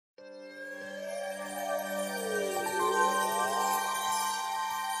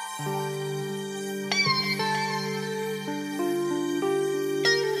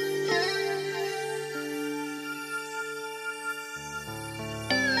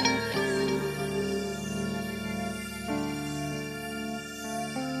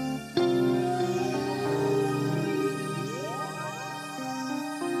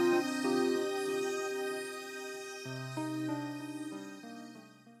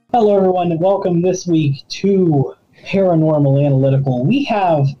Hello, everyone, and welcome this week to Paranormal Analytical. We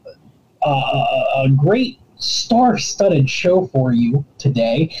have a great star-studded show for you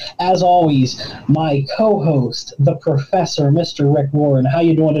today. As always, my co-host, the professor, Mr. Rick Warren. How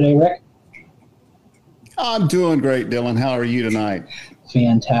you doing today, Rick? I'm doing great, Dylan. How are you tonight?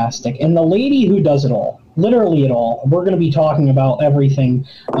 Fantastic. And the lady who does it all, literally it all. We're going to be talking about everything.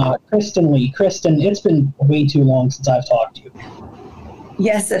 Kristen Lee. Kristen, it's been way too long since I've talked to you.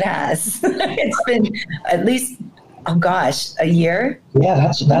 Yes, it has. It's been at least, oh gosh, a year. Yeah,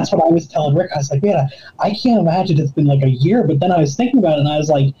 that's what I was telling Rick. I was like, man, I can't imagine it's been like a year. But then I was thinking about it, and I was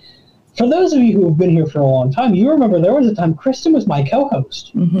like, for those of you who have been here for a long time, you remember there was a time Kristen was my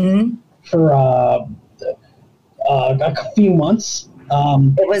co-host for a few months.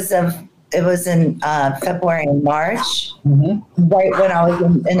 It was in February and March, right when I was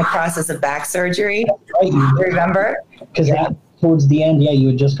in the process of back surgery. Right, you remember? Because towards the end, you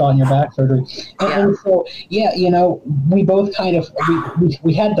had just gotten your back surgery. And so, we both kind of,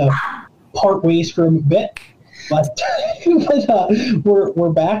 we had to part ways for a bit, but, we're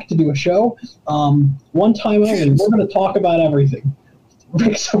back to do a show. One time only, we're going to talk about everything.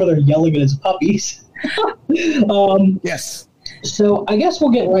 Rick's over there yelling at his puppies. Yes. So I guess we'll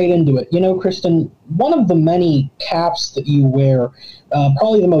get right into it. Kristen, one of the many caps that you wear,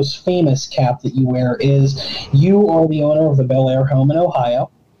 probably the most famous cap that you wear, is you are the owner of the Bel Air home in Ohio.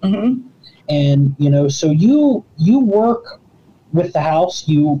 Mm-hmm. And, so you work with the house,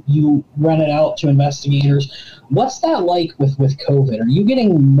 you rent it out to investigators. What's that like with COVID? Are you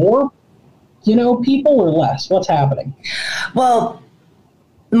getting more, people or less? What's happening? Well,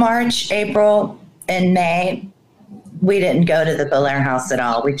 March, April, and May, we didn't go to the Bel Air house at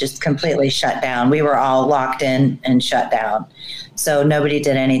all. We just completely shut down. We were all locked in and shut down. So nobody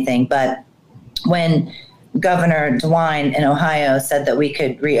did anything. But when Governor DeWine in Ohio said that we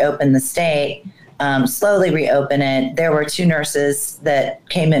could reopen the state, slowly reopen it, there were two nurses that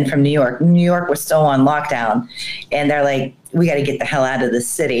came in from New York. New York was still on lockdown. And they're like, we got to get the hell out of the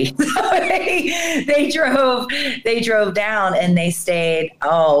city. So they drove down and they stayed,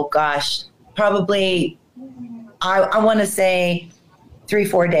 oh gosh, probably I want to say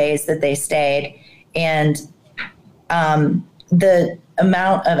 3-4 days that they stayed. And the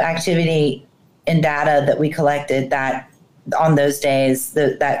amount of activity and data that we collected that on those days,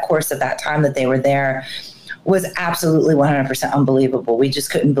 that course of that time that they were there, was absolutely 100% unbelievable. We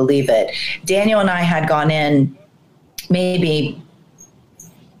just couldn't believe it. Daniel and I had gone in maybe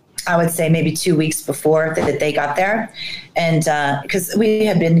 2 weeks before that they got there. And because we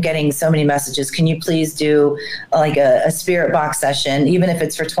had been getting so many messages, can you please do like a spirit box session, even if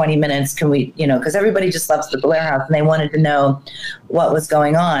it's for 20 minutes, can we, because everybody just loves the Bel Air house and they wanted to know what was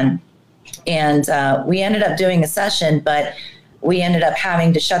going on. And we ended up doing a session, but we ended up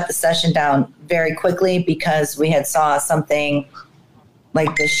having to shut the session down very quickly because we had saw something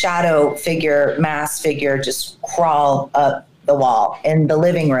like the shadow figure, mass figure, just crawl up the wall in the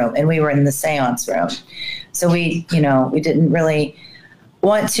living room, and we were in the seance room. So we didn't really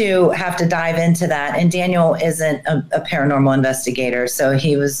want to have to dive into that. And Daniel isn't a paranormal investigator, so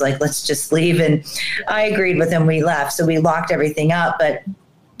he was like, let's just leave. And I agreed with him. We left. So we locked everything up. But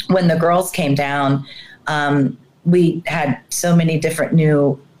when the girls came down, we had so many different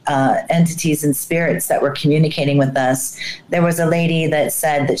new entities and spirits that were communicating with us. There was a lady that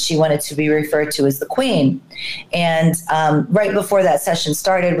said that she wanted to be referred to as the Queen. And right before that session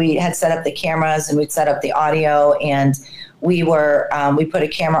started, we had set up the cameras and we'd set up the audio, and we put a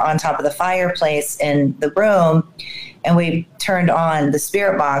camera on top of the fireplace in the room, and we turned on the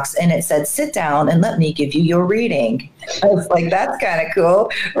spirit box and it said, sit down and let me give you your reading. I was like, that's kind of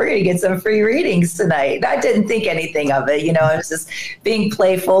cool. We're going to get some free readings tonight. I didn't think anything of it. I was just being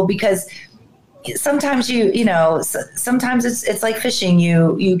playful because sometimes sometimes it's like fishing.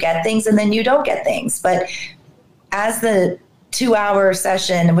 You get things and then you don't get things. But as the 2-hour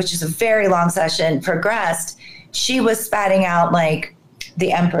session, which is a very long session, progressed, she was spatting out like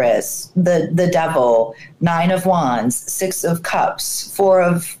the Empress, the Devil, 9 of Wands, 6 of Cups, 4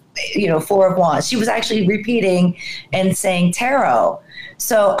 of Wands. She was actually repeating and saying tarot.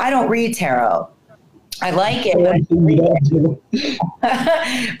 So I don't read tarot. I like it.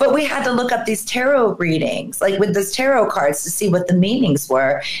 But we had to look up these tarot readings, like with those tarot cards, to see what the meanings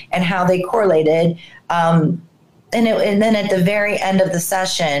were and how they correlated. And then at the very end of the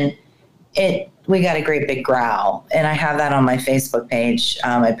session, we got a great big growl, and I have that on my Facebook page.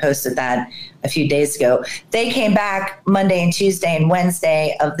 I posted that a few days ago. They came back Monday and Tuesday and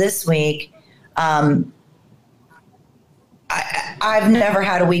Wednesday of this week. I've never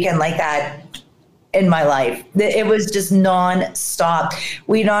had a weekend like that in my life. It was just nonstop.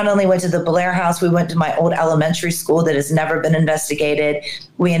 We not only went to the Belair house, we went to my old elementary school that has never been investigated.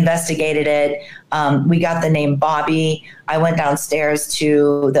 We investigated it. We got the name Bobby. I went downstairs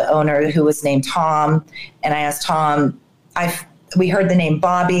to the owner who was named Tom, and I asked Tom, we heard the name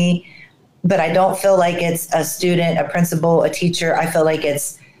Bobby, but I don't feel like it's a student, a principal, a teacher. I feel like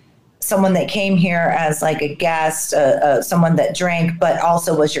it's someone that came here as like a guest, someone that drank, but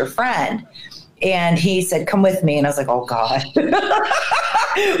also was your friend. And he said, come with me. And I was like, oh God,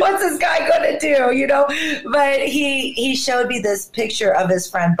 what's this guy going to do? You know, but he showed me this picture of his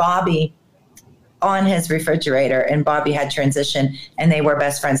friend, Bobby, on his refrigerator, and Bobby had transitioned and they were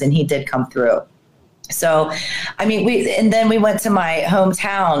best friends, and he did come through. So, I mean, then we went to my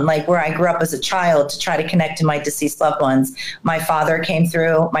hometown, like where I grew up as a child, to try to connect to my deceased loved ones. My father came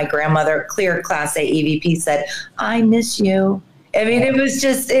through, my grandmother, clear Class A EVP, said, I miss you. I mean, it was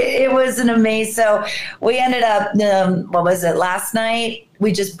just, it was an amazing. So we ended up, last night?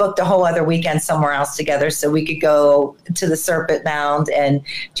 We just booked a whole other weekend somewhere else together so we could go to the Serpent Mound and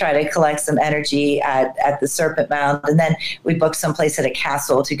try to collect some energy at the Serpent Mound. And then we booked someplace at a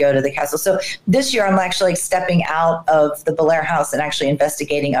castle to go to the castle. So this year I'm actually stepping out of the Belair house and actually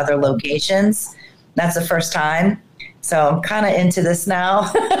investigating other locations. That's the first time. So I'm kind of into this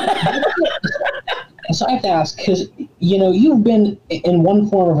now. So I have to ask, because, you know, you've been in one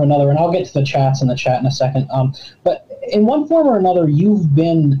form or another, and I'll get to the chats in the chat in a second, but in one form or another, you've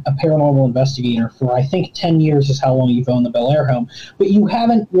been a paranormal investigator for, I think, 10 years is how long you've owned the Belair home, but you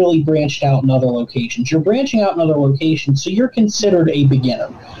haven't really branched out in other locations. You're branching out in other locations, so you're considered a beginner.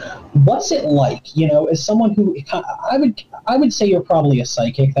 What's it like, you know, as someone who, I would say you're probably a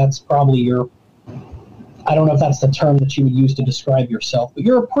psychic. That's probably your, I don't know if that's the term that you would use to describe yourself, but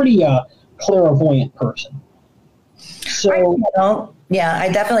you're a pretty clairvoyant person. So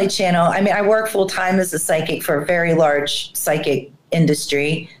I definitely channel. I mean, I work full time as a psychic for a very large psychic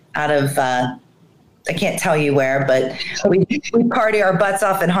industry out of I can't tell you where, but we party our butts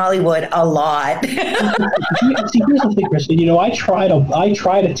off in Hollywood a lot. See, here's the thing, Kristen. You know, I try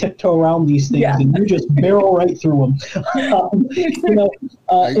to tiptoe around these things, and you just barrel right through them.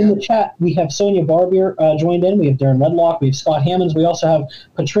 In the chat, we have Sonia Barbier joined in. We have Darren Redlock. We have Scott Hammonds. We also have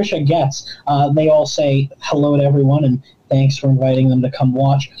Patricia Getz. They all say hello to everyone, and thanks for inviting them to come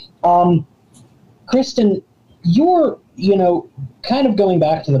watch. Kristen, you're, you know, kind of going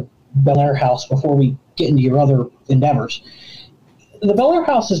back to the Belair house before we get into your other endeavors. The Belair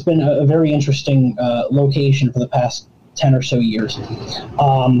house has been a very interesting location for the past 10 or so years.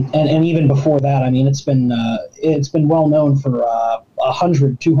 And even before that, I mean, it's been well known for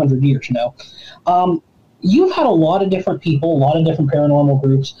 100, 200 years, you know. You've had a lot of different people, a lot of different paranormal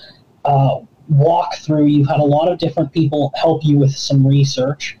groups walk through. You've had a lot of different people help you with some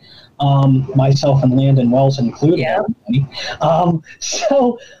research, myself and Landon Wells included. Yeah.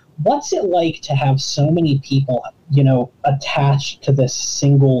 So what's it like to have so many people, you know, attached to this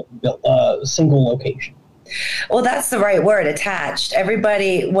single location? Well, that's the right word, attached.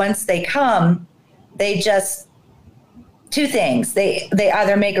 Everybody, once they come, they just, two things. They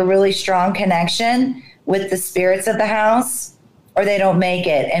either make a really strong connection with the spirits of the house, or they don't make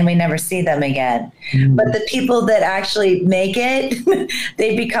it and we never see them again. Mm. But the people that actually make it,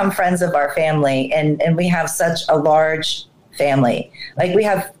 they become friends of our family. And we have such a large family. Like, we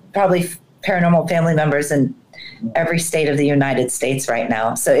have probably paranormal family members in every state of the United States right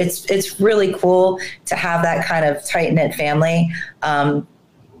now. So it's really cool to have that kind of tight-knit family.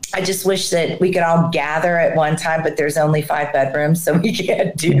 I just wish that we could all gather at one time, but there's only 5 bedrooms, so we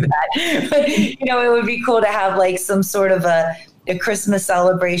can't do that. But, you know, it would be cool to have like some sort of a Christmas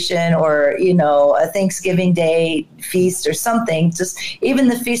celebration, or, you know, a Thanksgiving Day feast or something. Just even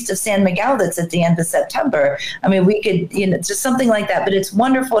the Feast of San Miguel that's at the end of September. I mean, we could, you know, just something like that. But it's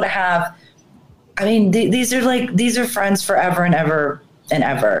wonderful to have. I mean, these are friends forever and ever and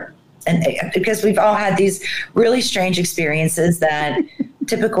ever. And because we've all had these really strange experiences that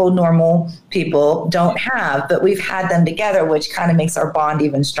typical normal people don't have, but we've had them together, which kind of makes our bond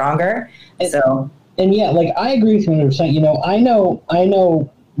even stronger. So. And yeah, like, I agree with you 100%. You know, I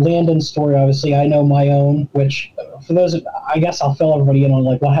know Landon's story, obviously. I know my own, which for those, I guess I'll fill everybody in on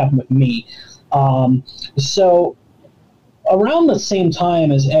like what happened with me. So around the same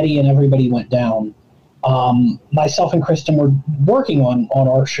time as Eddie and everybody went down, myself and Kristen were working on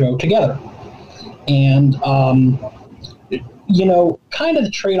our show together. And, you know, kind of the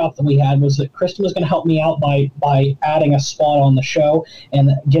trade-off that we had was that Kristen was going to help me out by adding a spot on the show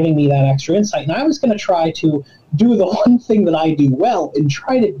and giving me that extra insight. And I was going to try to do the one thing that I do well and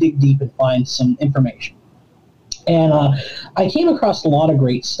try to dig deep and find some information. And I came across a lot of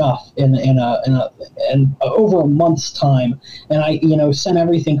great stuff in over a month's time, and I sent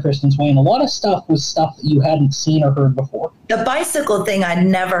everything Kristen's way, and a lot of stuff was stuff that you hadn't seen or heard before. The bicycle thing I'd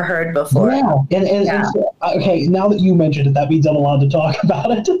never heard before. Yeah, and so, okay, now that you mentioned it, that means I'm allowed to talk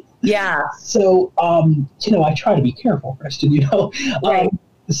about it. Yeah. So I try to be careful, Kristen. Right.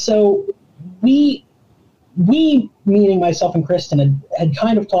 So we, meaning myself and Kristen, had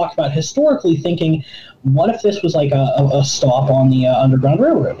kind of talked about historically thinking, what if this was like a stop on the Underground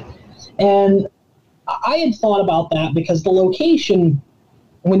Railroad? And I had thought about that because the location,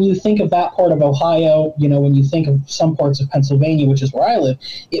 when you think of that part of Ohio, when you think of some parts of Pennsylvania, which is where I live,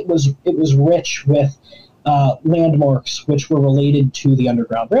 it was rich with landmarks which were related to the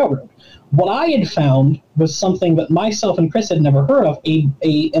Underground Railroad. What I had found was something that myself and Chris had never heard of,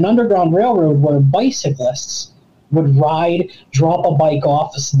 an Underground Railroad where bicyclists would ride, drop a bike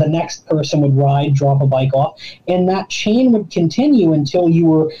off, the next person would ride, drop a bike off, and that chain would continue until you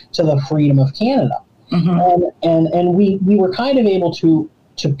were to the freedom of Canada. Mm-hmm. And we were kind of able to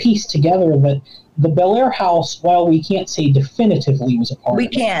piece together that the Bellaire House, while we can't say definitively was a part of it. We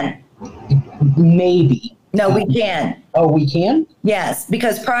can. Maybe. No, we can. Oh, we can? Yes,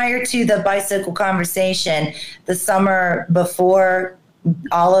 because prior to the bicycle conversation, the summer before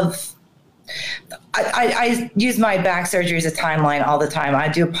all of... I use my back surgery as a timeline all the time. I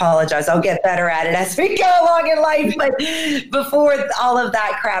do apologize. I'll get better at it as we go along in life. But before all of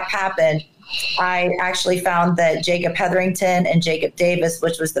that crap happened, I actually found that Jacob Hetherington and Jacob Davis,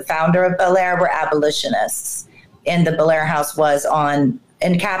 which was the founder of Bellaire, were abolitionists. And the Bellaire House was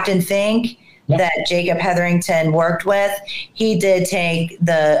and Captain Fink, that Jacob Hetherington worked with, he did take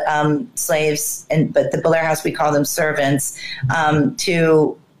the slaves, but the Bellaire House, we call them servants,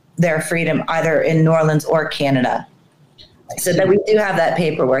 to their freedom either in New Orleans or Canada. So that we do have that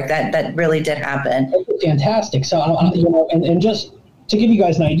paperwork that really did happen. Fantastic. So, and just to give you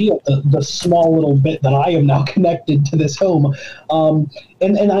guys an idea of the small little bit that I am now connected to this home, and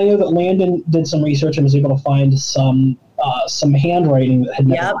I know that Landon did some research and was able to find some handwriting that had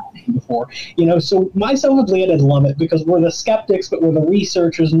never been before. So myself and Landon love it because we're the skeptics, but we're the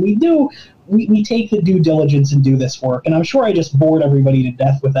researchers, and we take the due diligence and do this work. And I'm sure I just bored everybody to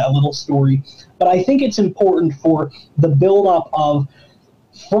death with that little story, but I think it's important for the build-up of,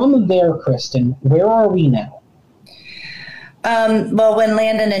 from there, Kristen, where are we now? Well, when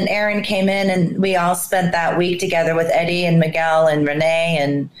Landon and Aaron came in and we all spent that week together with Eddie and Miguel and Renee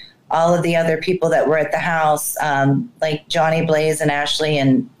and all of the other people that were at the house, like Johnny Blaze and Ashley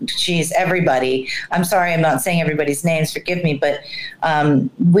and everybody. I'm sorry, I'm not saying everybody's names, forgive me, but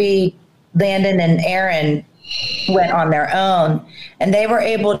Landon and Aaron went on their own, and they were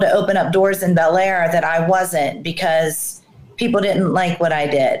able to open up doors in Bellaire that I wasn't, because people didn't like what I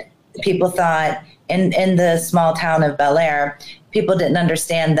did. People thought in the small town of Bellaire, people didn't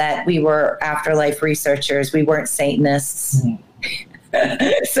understand that we were afterlife researchers. We weren't Satanists. Mm-hmm.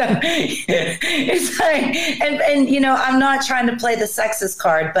 So it's like, and I'm not trying to play the sexist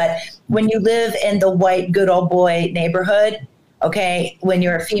card, but when you live in the white good old boy neighborhood, okay, when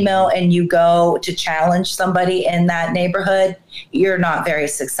you're a female and you go to challenge somebody in that neighborhood, you're not very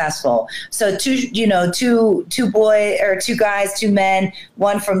successful. So two guys, two men,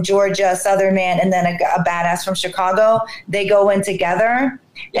 one from Georgia, Southern man, and then a badass from Chicago, they go in together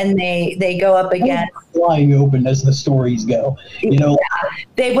and they go up against flying open as the stories go.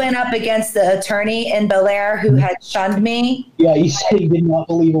 They went up against the attorney in Bellaire who had shunned me. Yeah, he said he did not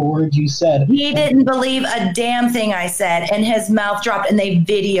believe a word you said. He didn't believe a damn thing I said, and his mouth dropped, and they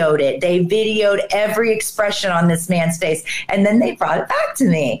videoed it. They videoed every expression on this man's face, and then they brought it back to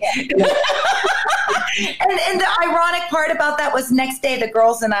me. Yeah. And the ironic part about that was next day, the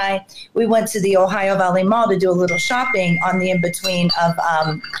girls and I, we went to the Ohio Valley Mall to do a little shopping on the in-between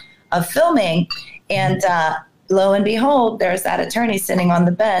of filming, and lo and behold, there's that attorney sitting on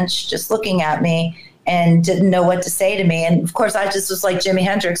the bench just looking at me and didn't know what to say to me. And of course, I just was like Jimi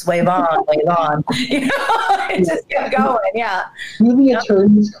Hendrix, wave on, wave on. It just kept going, yeah. To the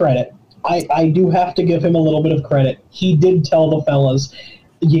attorney's credit, I do have to give him a little bit of credit. He did tell the fellas,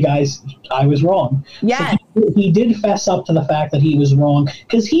 you guys, I was wrong. Yeah. So he did fess up to the fact that he was wrong,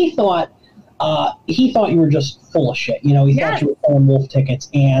 because he thought you were just full of shit. He thought you were selling wolf tickets.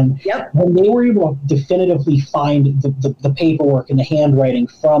 And when they were able to definitively find the paperwork and the handwriting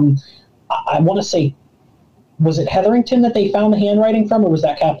from, I want to say, was it Hetherington that they found the handwriting from, or was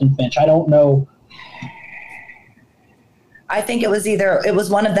that Captain Finch? I don't know. I think it was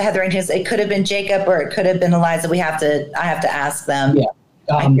one of the Hetheringtons. It could have been Jacob or it could have been Eliza. I have to ask them. Yeah.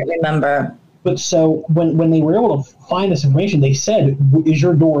 I can't remember. But so when they were able to find this information, they said, "Is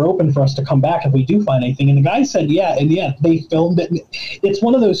your door open for us to come back if we do find anything?" And the guy said, "Yeah." And yeah, they filmed it. It's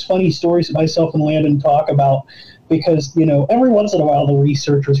one of those funny stories that myself and Landon talk about because, every once in a while the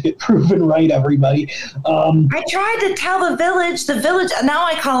researchers get proven right, everybody. I tried to tell the village, now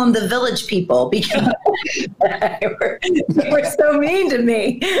I call them the village people because they were so mean to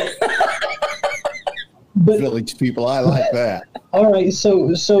me. But, village people, I like that. All right,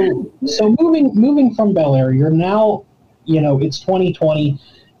 so moving from Bel Air, you're now, it's 2020,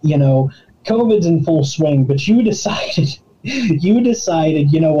 COVID's in full swing, but you decided,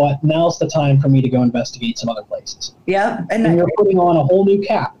 you know what, now's the time for me to go investigate some other places. Yeah, and you're putting on a whole new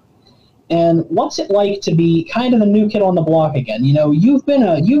cap. And what's it like to be kind of the new kid on the block again? You've been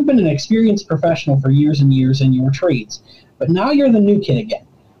an experienced professional for years and years in your trades, but now you're the new kid again.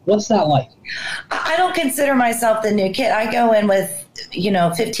 What's that like? I don't consider myself the new kid. I go in with,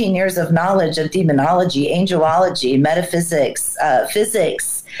 15 years of knowledge of demonology, angelology, metaphysics,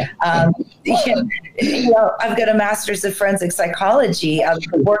 physics. I've got a master's of forensic psychology. I'm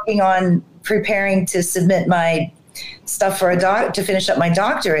working on preparing to submit my stuff for to finish up my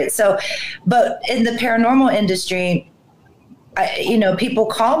doctorate. So, but in the paranormal industry, people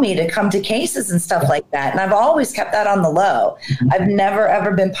call me to come to cases and stuff like that. And I've always kept that on the low. I've never,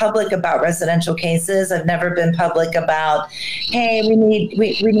 ever been public about residential cases. I've never been public about, hey, we need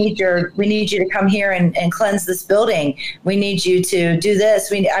you to come here and cleanse this building. We need you to do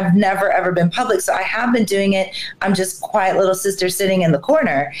this. I've never, ever been public. So I have been doing it. I'm just quiet little sister sitting in the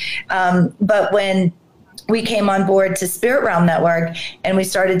corner. But when we came on board to Spirit Realm Network and we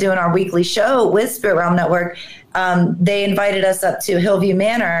started doing our weekly show with Spirit Realm Network, they invited us up to Hillview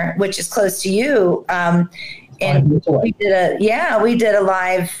Manor, which is close to you. And we did a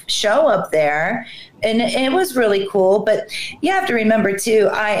live show up there, and it was really cool. But you have to remember too,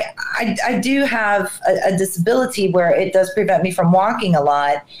 I do have a disability where it does prevent me from walking a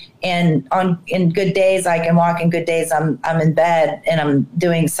lot. And in good days I can walk, in good days I'm in bed and I'm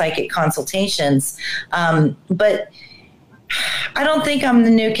doing psychic consultations. But I don't think I'm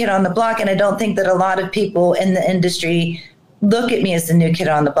the new kid on the block, and I don't think that a lot of people in the industry look at me as the new kid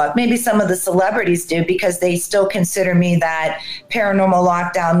on the block. Maybe some of the celebrities do, because they still consider me that paranormal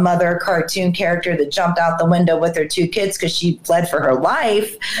lockdown mother cartoon character that jumped out the window with her 2 kids because she fled for her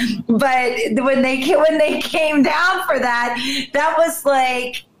life. But when they came down for that, I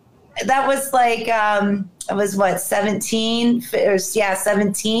was what, 17?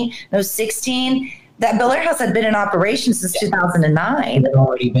 17? No, 16. That Bel Air House had been in operation since 2009. It had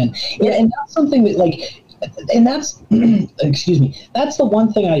already been. Yeah, and that's something that, and that's, excuse me, that's the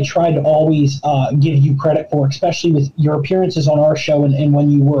one thing I tried to always give you credit for, especially with your appearances on our show and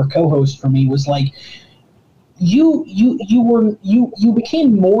when you were a co-host for me, was you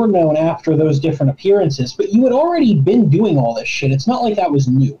became more known after those different appearances, but you had already been doing all this shit. It's not like that was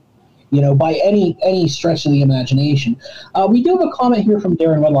new, by any stretch of the imagination. We do have a comment here from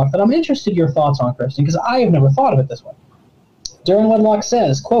Darren Wedlock that I'm interested in your thoughts on, Kristen, because I have never thought of it this way. Darren Wedlock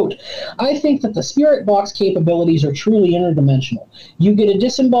says, quote, "I think that the spirit box capabilities are truly interdimensional. You get a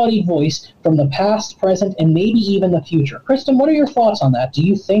disembodied voice from the past, present, and maybe even the future." Kristen, what are your thoughts on that? Do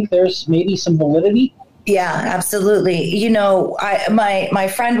you think there's maybe some validity? Yeah, absolutely. My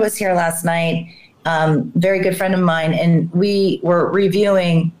friend was here last night, very good friend of mine, and we were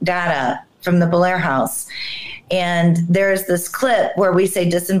reviewing data from the Bel Air House. And there's this clip where we say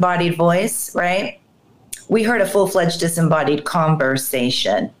disembodied voice, right? We heard a full-fledged disembodied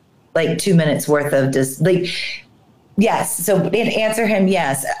conversation, 2 minutes worth of yes. So answer him,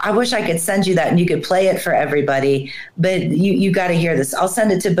 yes. I wish I could send you that and you could play it for everybody, but you got to hear this. I'll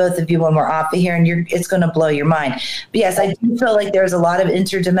send it to both of you when we're off of here, and it's going to blow your mind. But yes, I do feel like there's a lot of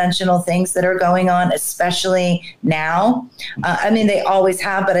interdimensional things that are going on, especially now. They always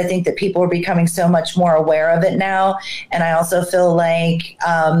have, but I think that people are becoming so much more aware of it now. And I also feel like,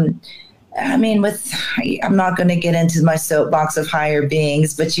 I'm not going to get into my soapbox of higher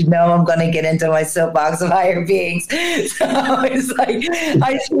beings, but I'm going to get into my soapbox of higher beings. So it's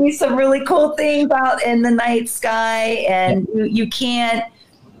I see some really cool things out in the night sky, and you can't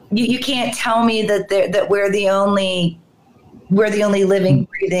tell me that we're the only living,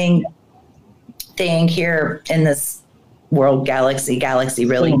 breathing thing here in this world, galaxy,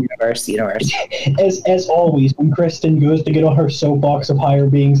 really, universe. As always, when Kristen goes to get on her soapbox of higher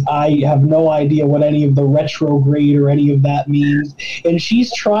beings, I have no idea what any of the retrograde or any of that means, and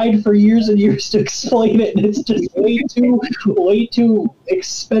she's tried for years and years to explain it, and it's just way too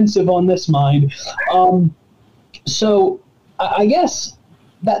expensive on this mind. So I guess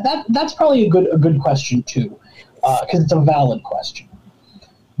that's probably a good question too, because it's a valid question.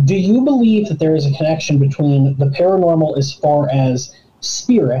 do you believe that there is a connection between the paranormal as far as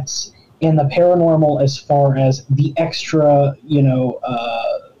spirits and the paranormal as far as the extra,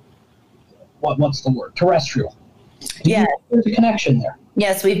 what's the word? Terrestrial. Yeah. There's a connection there.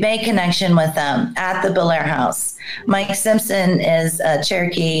 Yes, we've made connection with them at the Belair House. Mike Simpson is a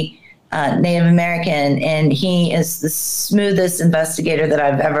Cherokee Native American, and he is the smoothest investigator that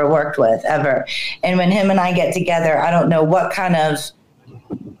I've ever worked with, ever. And when him and I get together, I don't know what kind of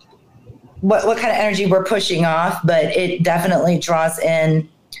energy we're pushing off, but it definitely draws in.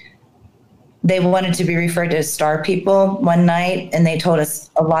 They wanted to be referred to as star people one night, and they told us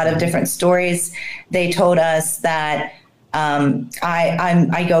a lot of different stories. They told us that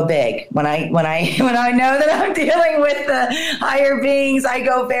I go big when I know that I'm dealing with the higher beings. I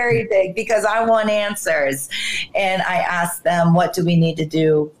go very big because I want answers, and I asked them, what do we need to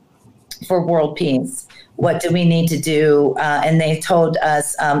do for world peace? What do we need to do? And they told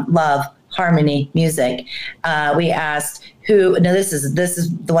us love, harmony, music. We asked who. Now this is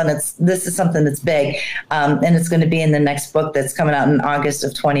the one this is something that's big, and it's going to be in the next book that's coming out in August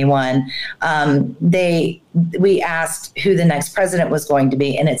of 21. We asked who the next president was going to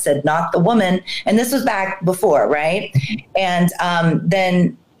be, and it said not the woman. And this was back before, right? And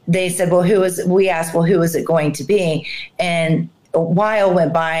then they said, well, we asked, well, who is it going to be? And a while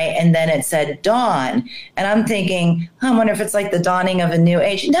went by, and then it said dawn. And I'm thinking, I wonder if it's like the dawning of a new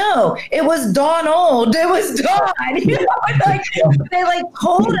age. No, it was dawn old. It was dawn. They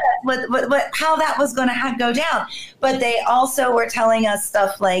told us what how that was going to go down. But they also were telling us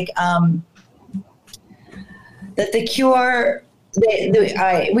stuff like that the cure.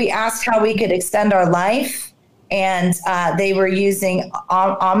 We asked how we could extend our life. And they were using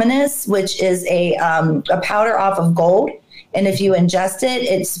ominous, which is a powder off of gold. And if you ingest it,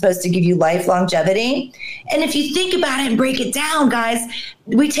 it's supposed to give you life longevity. And if you think about it and break it down, guys,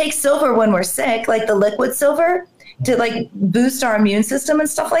 we take silver when we're sick, like the liquid silver, to boost our immune system and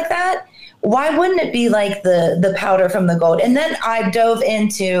stuff like that. Why wouldn't it be like the powder from the gold? And then I dove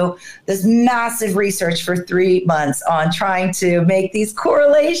into this massive research for 3 months on trying to make these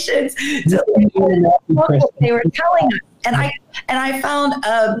correlations to what they were telling us. And I found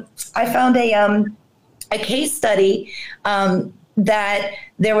a case study that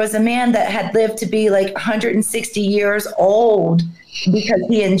there was a man that had lived to be 160 years old because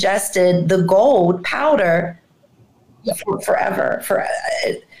he ingested the gold powder forever.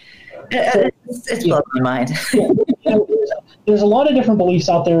 It's blowing my mind. There's a lot of different beliefs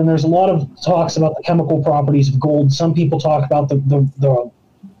out there, and there's a lot of talks about the chemical properties of gold. Some people talk about the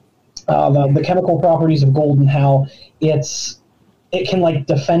chemical properties of gold and how it can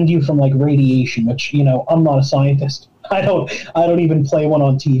defend you from radiation, which, I'm not a scientist. I don't even play one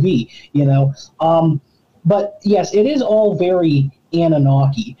on TV, but yes, it is all very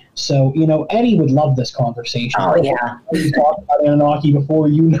Anunnaki. So, Eddie would love this conversation. Oh yeah. We've talked about Anunnaki before,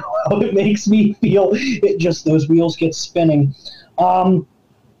 how it makes me feel. It just, those wheels get spinning.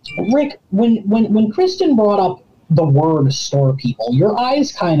 Rick, when Kristen brought up the word star people, your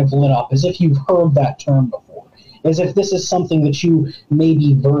eyes kind of lit up as if you've heard that term before, as if this is something that you may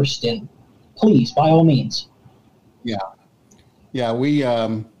be versed in. Please, by all means. Yeah, we,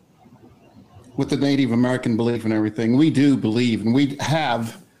 with the Native American belief and everything, we do believe, and we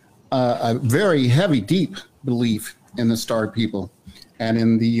have a very heavy, deep belief in the star people and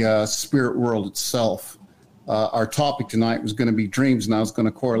in the spirit world itself. Our topic tonight was going to be dreams, and I was going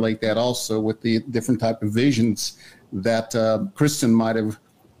to correlate that also with the different type of visions that Kristen might have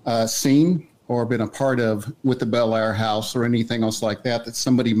seen or been a part of with the Belair House or anything else like that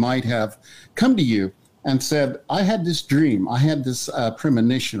somebody might have come to you and said, I had this dream, I had this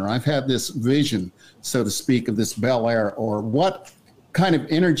premonition, or I've had this vision, so to speak, of this Belair. Or what kind of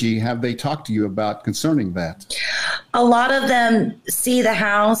energy have they talked to you about concerning that? A lot of them see the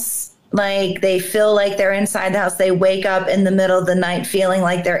house, they feel like they're inside the house. They wake up in the middle of the night feeling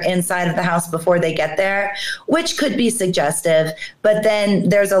like they're inside of the house before they get there, which could be suggestive. But then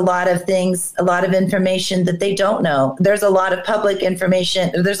there's a lot of things, a lot of information that they don't know. There's a lot of public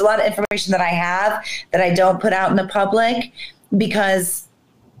information. There's a lot of information that I have that I don't put out in the public because,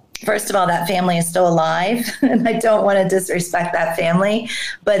 first of all, that family is still alive, and I don't want to disrespect that family.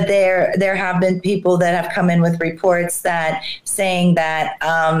 But there have been people that have come in with reports that saying that,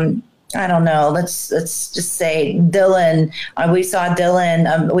 I don't know, let's just say Dylan, we saw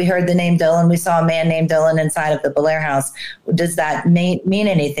Dylan, we heard the name Dylan, we saw a man named Dylan inside of the Belair House. Does that mean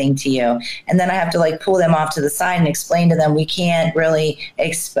anything to you? And then I have to pull them off to the side and explain to them, we can't really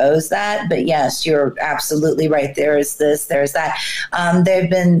expose that, but yes, you're absolutely right. There is this, there's that. They've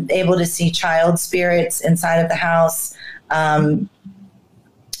been able to see child spirits inside of the house.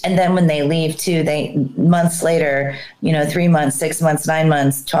 And then when they leave too, they months later, 3 months, 6 months, 9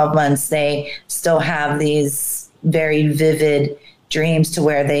 months, 12 months, they still have these very vivid dreams to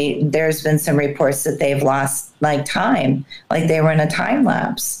where there's been some reports that they've lost like time, like they were in a time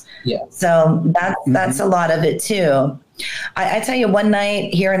lapse. Yeah. So that's a lot of it too. I tell you, one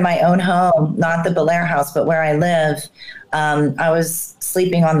night here in my own home, not the Belair house, but where I live, I was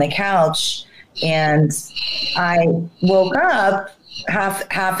sleeping on the couch and I woke up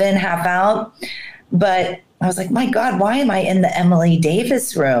half in, half out. But I was like, my God, why am I in the Emily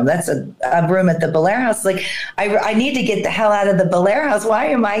Davis room? That's a room at the Belair house. Like, I need to get the hell out of the Belair house. Why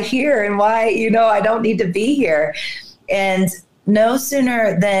am I here? And why, I don't need to be here. And no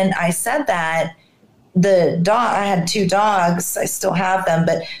sooner than I said that, I had 2 dogs. I still have them,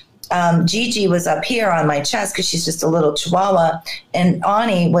 but Gigi was up here on my chest because she's just a little Chihuahua, and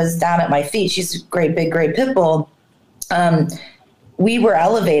Ani was down at my feet. She's a great pit bull. We were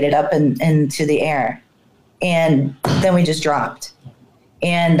elevated up into the air, and then we just dropped.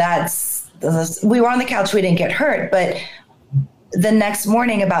 And we were on the couch. We didn't get hurt, but the next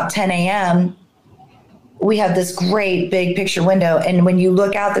morning about 10 a.m., we have this great big picture window. And when you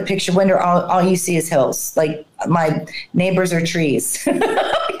look out the picture window, all you see is hills. Like, my neighbors are trees.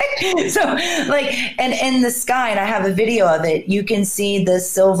 So like, and in the sky, and I have a video of it, you can see the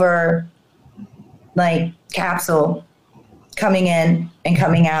silver like capsule coming in and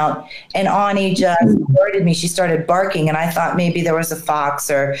coming out. And Ani just alerted me. She started barking, and I thought maybe there was a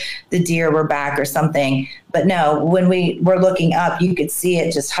fox or the deer were back or something. But no, when we were looking up, you could see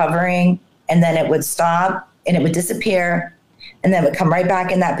it just hovering, and then it would stop and it would disappear, and then it would come right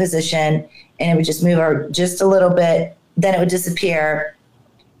back in that position, and it would just move over just a little bit. Then it would disappear.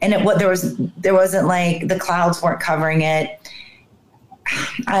 And there wasn't like the clouds weren't covering it.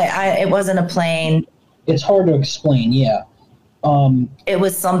 It wasn't a plane. It's hard to explain. Yeah. It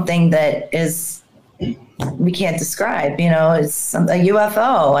was something that we can't describe, it's a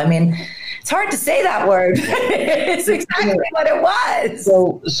UFO. I mean, it's hard to say that word. It's exactly what it was.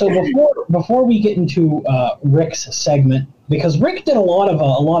 So before we get into Rick's segment, because Rick did a lot of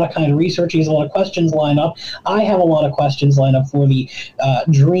kind of research, he has a lot of questions lined up. I have a lot of questions lined up for the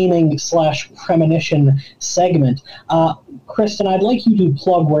dreaming/premonition segment. Kristen, I'd like you to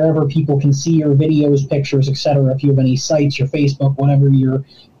plug wherever people can see your videos, pictures, etc. If you have any sites, your Facebook, whatever you're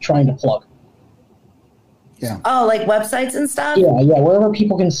trying to plug. Yeah. Oh, like websites and stuff? Yeah, wherever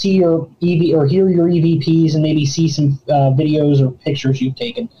people can see your EV or hear your EVPs and maybe see some videos or pictures you've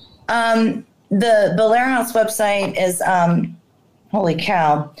taken. The Belair House website is, holy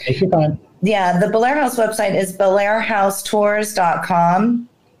cow. Take your time. Yeah, the Belair House website is belairhousetours.com,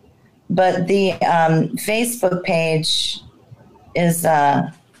 but the Facebook page is,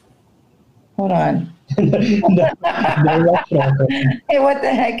 hold on. Hey, what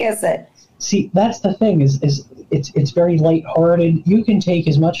the heck is it? See, that's the thing is it's very lighthearted. You can take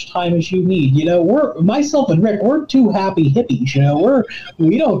as much time as you need. Myself and Rick, we're 2 happy hippies.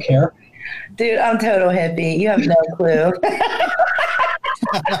 We don't care. Dude, I'm total hippie. You have no clue.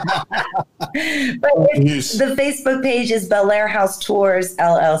 But the Facebook page is Belair House Tours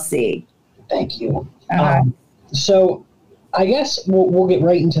LLC. Thank you. So I guess we'll get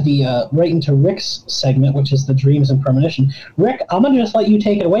right into Rick's segment, which is the dreams and premonition. Rick, I'm gonna just let you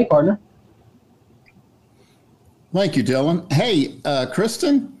take it away, partner. Thank you, Dylan. Hey,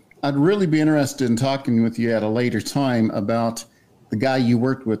 Kristen, I'd really be interested in talking with you at a later time about the guy you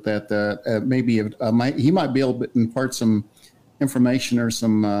worked with that he might be able to impart some information or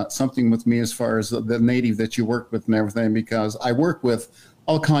something with me as far as the native that you worked with and everything, because I work with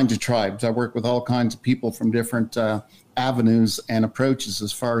all kinds of tribes. I work with all kinds of people from different avenues and approaches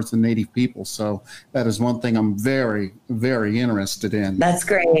as far as the native people. So that is one thing I'm very, very interested in. That's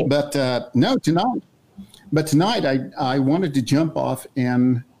great. But tonight I wanted to jump off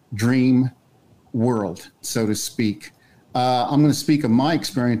in dream world, so to speak. I'm going to speak of my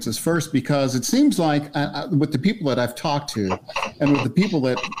experiences first, because it seems like with the people that I've talked to and with the people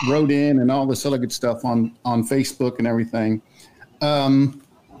that wrote in and all this other good stuff on Facebook and everything,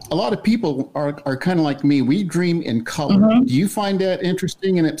 a lot of people are kind of like me. We dream in color. Mm-hmm. Do you find that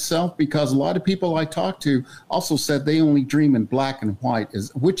interesting in itself? Because a lot of people I talked to also said they only dream in black and white.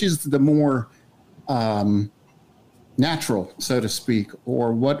 Which is the more natural, so to speak?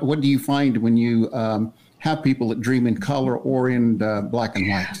 Or what do you find when you have people that dream in color or in black and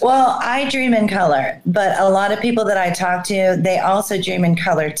white? Well, I dream in color, but a lot of people that I talk to, they also dream in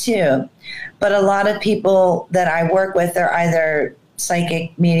color too. But a lot of people that I work with are either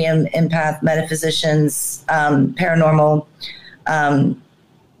psychic, medium, empath, metaphysicians, paranormal.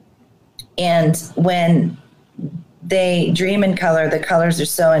 And when they dream in color, the colors are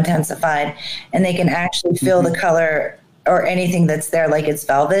so intensified, and they can actually feel the color or anything that's there, like it's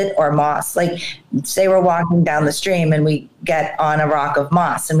velvet or moss. Like, say we're walking down the stream and we get on a rock of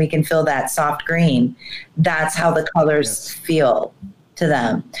moss and we can feel that soft green. That's how the colors feel to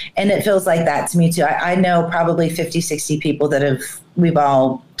them. And it feels like that to me too. I know probably 50, 60 people we've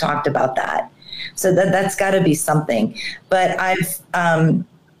all talked about that. So that's got to be something. But I've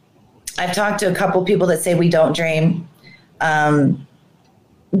talked to a couple people that say we don't dream.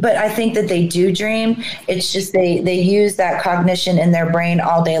 But I think that they do dream. It's just they use that cognition in their brain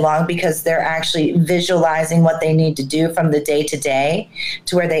all day long because they're actually visualizing what they need to do from the day to day,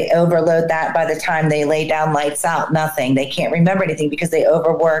 to where they overload that. By the time they lay down, lights out, nothing. They can't remember anything because they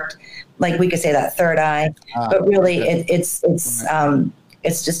overworked, like we could say that third eye. But really, it's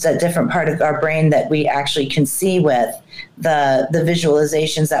just a different part of our brain that we actually can see with the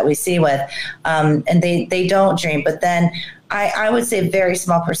visualizations that we see with. And they don't dream. But then I would say a very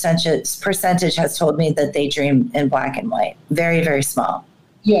small percentage has told me that they dream in black and white. Very, very small.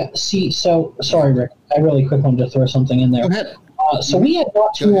 Yeah, see, so, sorry, Rick, I really quick wanted to throw something in there. Go ahead. So we had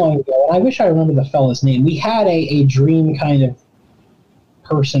not too long ago, and I wish I remember the fella's name, we had a dream kind of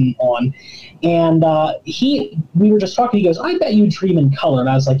person on, and we were just talking, he goes, I bet you dream in color, and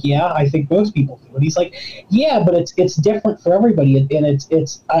I was like, yeah, I think most people do, and he's like, yeah, but it's different for everybody, and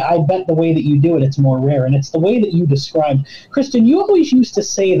I bet the way that you do it, it's more rare, and it's the way that you described. Kristen, you always used to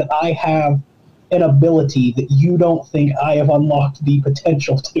say that I have an ability that you don't think I have unlocked the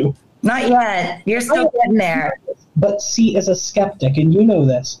potential to. Not yet. You're still getting there. But see, as a skeptic, and you know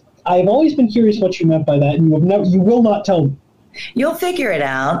this, I've always been curious what you meant by that, and you will not tell me. You'll figure it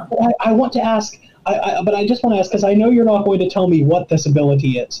out. But I want to ask, but I just want to ask, because I know you're not going to tell me what this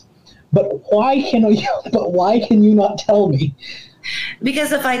ability is. But why can you not tell me?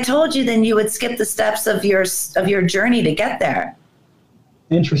 Because if I told you, then you would skip the steps of your journey to get there.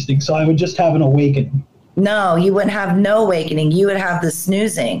 Interesting. So I would just have an awakening. No, you wouldn't have no awakening. You would have the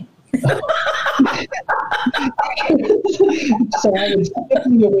snoozing. So I would skip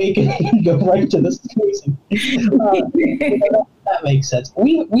the awakening and go right to the snoozing. That makes sense.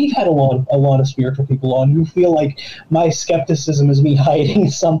 We've had a lot of spiritual people on who feel like my skepticism is me hiding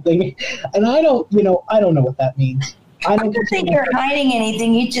something, and I don't know what that means. I don't think you're hiding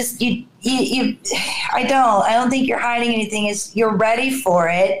anything. I don't think you're hiding anything. You're ready for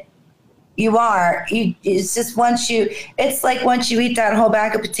it. You are. It's just it's like once you eat that whole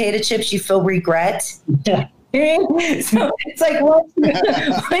bag of potato chips, you feel regret. Yeah. So it's like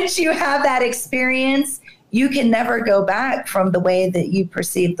once you have that experience, you can never go back from the way that you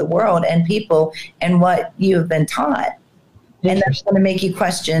perceive the world and people and what you have been taught. And that's going to make you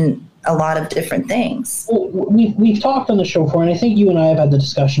question a lot of different things. Well, we've talked on the show before, and I think you and I have had the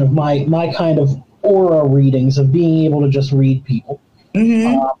discussion of my kind of aura readings, of being able to just read people.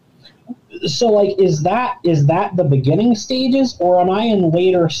 Mm-hmm. So, like, is that the beginning stages, or am I in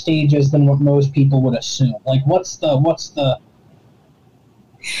later stages than what most people would assume? Like, what's the?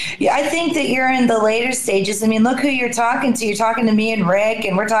 Yeah, I think that you're in the later stages. I mean, look who you're talking to. You're talking to me and Rick,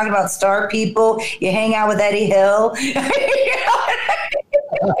 and we're talking about star people. You hang out with Eddie Hill.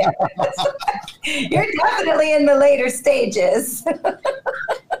 You're definitely in the later stages.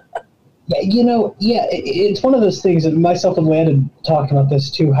 Yeah, it's one of those things that myself and Landon talked about this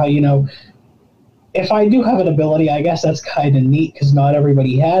too, how, if I do have an ability, I guess that's kind of neat because not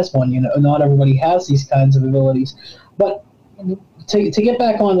everybody has one, not everybody has these kinds of abilities. But to get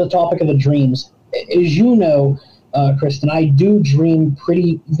back on the topic of the dreams, as you know, Kristen, I do dream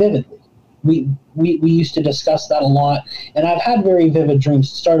pretty vividly. We used to discuss that a lot, and I've had very vivid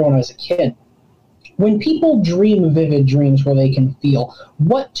dreams. It started when I was a kid. When people dream vivid dreams where they can feel,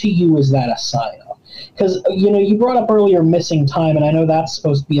 what to you is that a sign of? Because, you brought up earlier missing time, and I know that's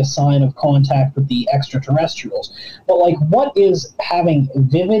supposed to be a sign of contact with the extraterrestrials. But, like, what is having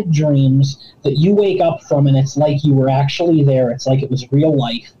vivid dreams that you wake up from and it's like you were actually there? It's like it was real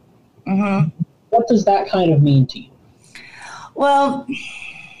life. Mm-hmm. What does that kind of mean to you? Well,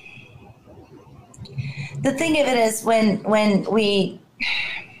 the thing of it is when we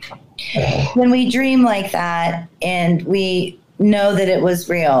dream like that and we know that it was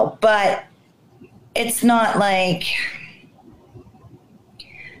real, but it's not like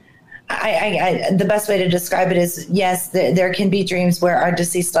the best way to describe it is, yes, there can be dreams where our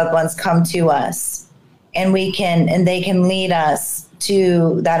deceased loved ones come to us and they can lead us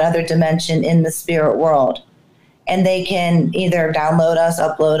to that other dimension in the spirit world. And they can either download us,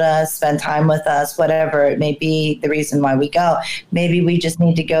 upload us, spend time with us, whatever it may be, the reason why we go. Maybe we just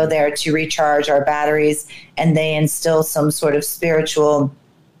need to go there to recharge our batteries, and they instill some sort of spiritual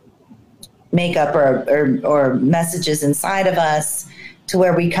makeup or messages inside of us to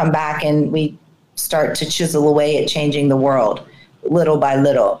where we come back and we start to chisel away at changing the world little by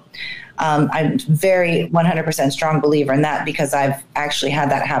little. I'm very 100% strong believer in that because I've actually had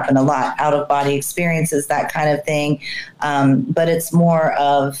that happen a lot, out of body experiences, that kind of thing. But it's more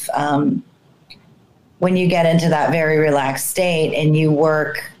of when you get into that very relaxed state and you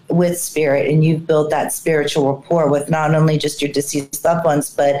work with spirit and you've built that spiritual rapport with not only just your deceased loved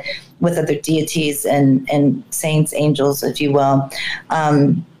ones, but with other deities and saints, angels, if you will,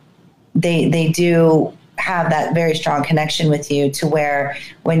 they do have that very strong connection with you to where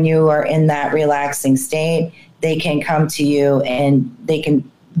when you are in that relaxing state, they can come to you and they can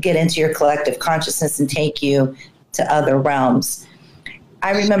get into your collective consciousness and take you to other realms.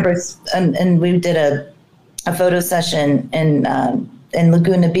 I remember, and we did a photo session in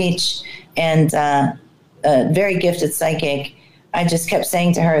Laguna Beach, and a very gifted psychic. I just kept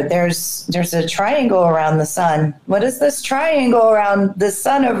saying to her, there's a triangle around the sun. What is this triangle around the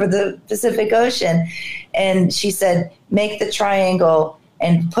sun over the Pacific Ocean? And she said, make the triangle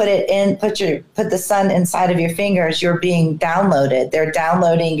and put the sun inside of your fingers. You're being downloaded. They're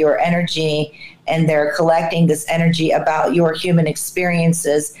downloading your energy and they're collecting this energy about your human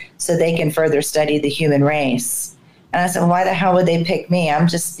experiences so they can further study the human race. And I said, why the hell would they pick me? I'm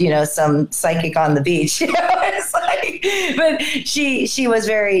just, some psychic on the beach. It's like, but she was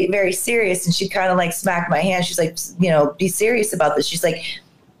very, very serious, and she kind of like smacked my hand. She's like, be serious about this. She's like,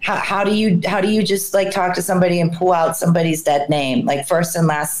 how do you just like talk to somebody and pull out somebody's dead name, like first and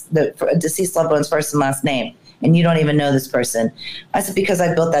last, the deceased loved one's first and last name, and you don't even know this person? I said, because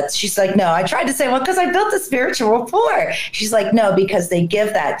I built that. She's like, no. I tried to say, well, because I built a spiritual rapport. She's like, no, because they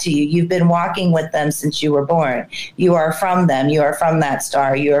give that to you. You've been walking with them since you were born. You are from them. You are from that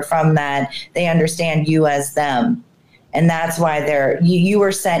star. You are from that. They understand you as them. And that's why you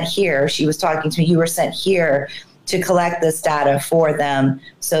were sent here. She was talking to me. You were sent here to collect this data for them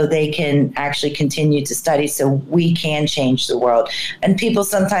so they can actually continue to study so we can change the world. And people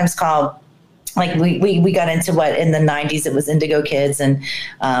sometimes call, like we got into what in the 90s it was Indigo Kids, and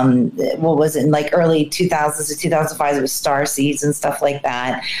what was it in like early 2000s to 2005 it was Star Seeds and stuff like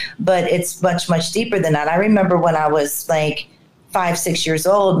that. But it's much, much deeper than that. I remember when I was like 5-6 years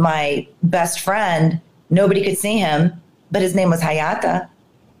old, my best friend, nobody could see him, but his name was Hayata,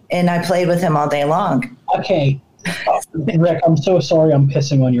 and I played with him all day long. Okay. Rick, I'm so sorry I'm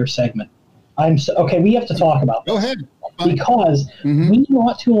pissing on your segment. Okay, we have to talk about this. Go ahead. Because we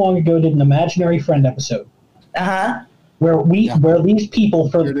not too long ago did an Imaginary Friend episode. Where these people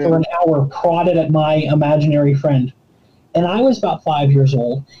for an hour prodded at my imaginary friend. And I was about 5 years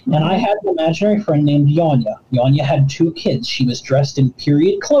old, and I had an imaginary friend named Yanya. Yanya had 2 kids. She was dressed in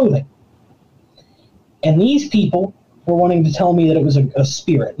period clothing. And these people were wanting to tell me that it was a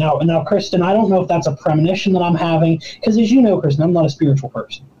spirit. Now, Kristen, I don't know if that's a premonition that I'm having, because as you know, Kristen, I'm not a spiritual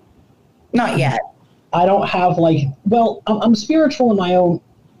person. Not yet. I don't have I'm spiritual in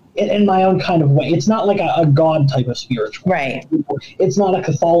my own kind of way. It's not like a God type of spiritual. Right. It's not a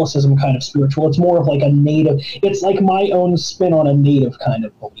Catholicism kind of spiritual. It's more of like a native. It's like my own spin on a native kind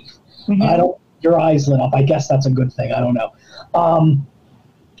of belief. Your eyes lit up. I guess that's a good thing. I don't know.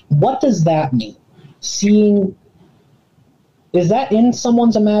 What does that mean? Is that in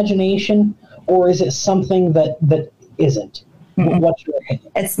someone's imagination, or is it something that isn't? What's your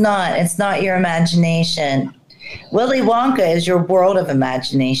opinion? It's not your imagination. Willy Wonka is your world of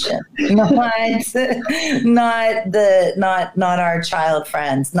imagination. Not our child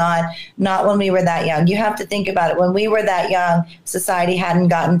friends. Not when we were that young. You have to think about it. When we were that young, society hadn't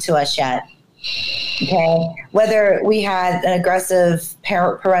gotten to us yet. Okay, whether we had an aggressive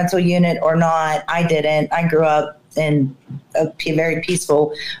parental unit or not, I didn't. I grew up in a very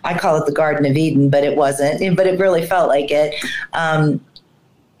peaceful, I call it the Garden of Eden, but it wasn't, but it really felt like it,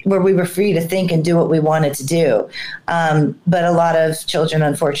 where we were free to think and do what we wanted to do. But a lot of children,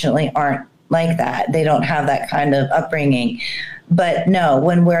 unfortunately, aren't like that. They don't have that kind of upbringing. But no,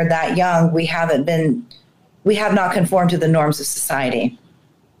 when we're that young, we have not conformed to the norms of society.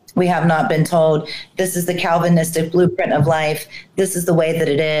 We have not been told this is the Calvinistic blueprint of life. This is the way that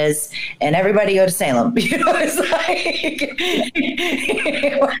it is, and everybody go to Salem. It's like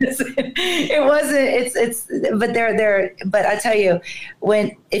it wasn't. But I tell you,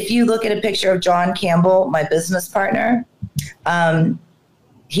 if you look at a picture of John Campbell, my business partner,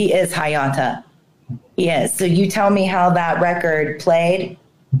 he is Hayata. He is. So you tell me how that record played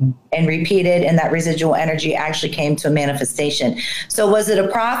and repeated, and that residual energy actually came to a manifestation. So was it a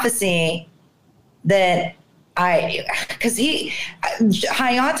prophecy that Hayata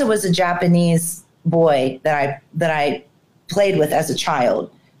was a Japanese boy that I played with as a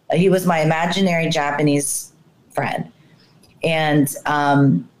child. He was my imaginary Japanese friend. And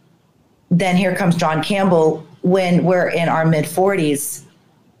then here comes John Campbell when we're in our mid 40s,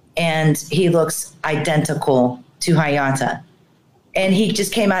 and he looks identical to Hayata. And he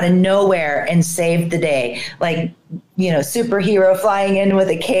just came out of nowhere and saved the day. Like, superhero flying in with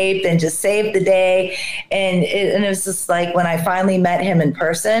a cape and just saved the day. And it was just like, when I finally met him in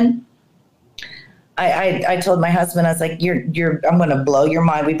person, I told my husband, I was like, I'm going to blow your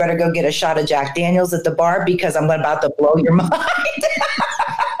mind. We better go get a shot of Jack Daniels at the bar because I'm about to blow your mind.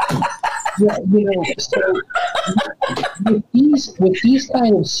 Yeah, so with these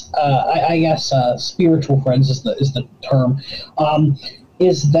kind of, I guess, spiritual friends is the term.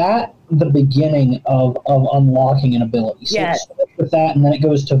 Is that the beginning of unlocking an ability? So yes. It starts with that, and then it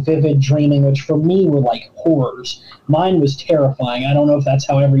goes to vivid dreaming, which for me were like horrors. Mine was terrifying. I don't know if that's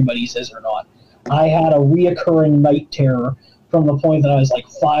how everybody's is or not. I had a reoccurring night terror from the point that I was like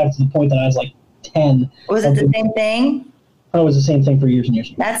 5 to the point that I was like 10. Was it the same thing? Oh, it was the same thing for years and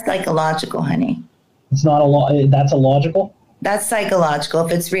years. That's psychological, honey. It's not that's illogical? That's psychological.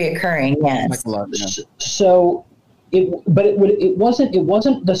 If it's reoccurring, yes. So it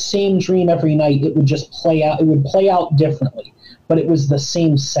wasn't the same dream every night. It would just play out. It would play out differently, but it was the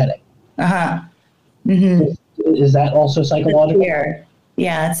same setting. Uh-huh. Mm-hmm. Is that also psychological? Fear.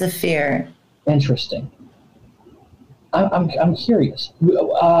 Yeah, it's a fear. Interesting. I'm curious.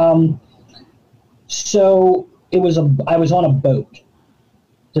 So I was on a boat.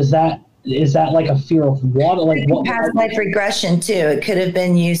 Is that like a fear of water? Like what? Past life regression too. It could have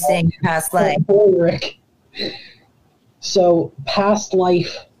been you saying past life. Rick. So past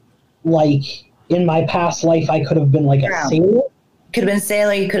life, like in my past life, I could have been like a sailor. Could have been a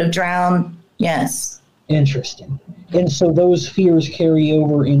sailor. You could have drowned. Yes. Interesting. And so those fears carry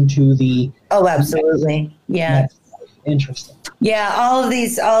over into the. Oh, absolutely. Yeah. Interesting. Yeah, all of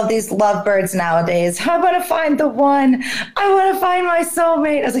these lovebirds nowadays. I want to find the one. I want to find my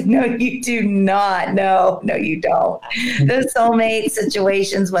soulmate. I was like, no, you do not. No, you don't. The soulmate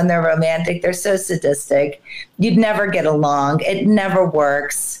situations when they're romantic, they're so sadistic. You'd never get along. It never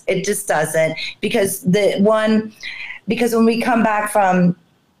works. It just doesn't because when we come back from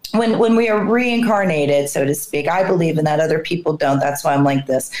when we are reincarnated, so to speak, I believe in that. Other people don't. That's why I'm like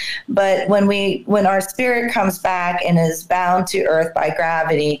this. But when our spirit comes back and is bound to earth by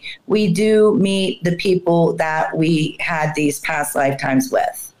gravity, we do meet the people that we had these past lifetimes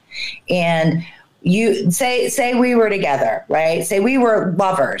with. And you say we were together, right? Say we were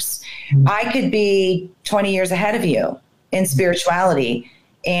lovers. I could be 20 years ahead of you in spirituality.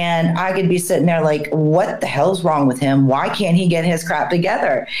 And I could be sitting there like, what the hell's wrong with him? Why can't he get his crap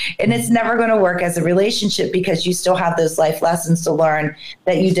together? And it's never going to work as a relationship because you still have those life lessons to learn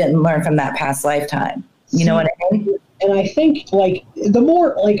that you didn't learn from that past lifetime. You know what I mean? And I think like the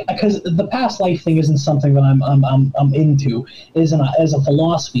more like, because the past life thing isn't something that I'm into as a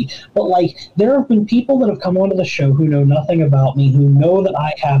philosophy, but like there have been people that have come onto the show who know nothing about me, who know that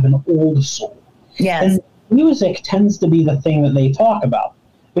I have an old soul. Yes. And music tends to be the thing that they talk about.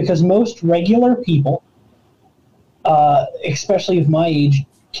 Because most regular people, especially of my age,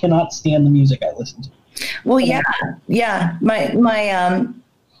 cannot stand the music I listen to. Well, yeah. My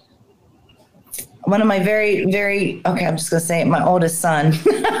one of my very, very, okay, I'm just going to say it, my oldest son,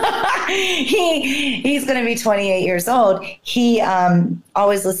 he's going to be 28 years old. He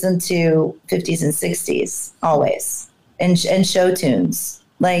always listened to 50s and 60s, always, and show tunes.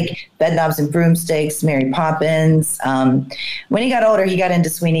 Like Bedknobs and Broomsticks, Mary Poppins. When he got older, he got into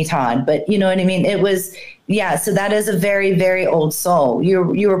Sweeney Todd. But you know what I mean? It was, yeah, so that is a very, very old soul. You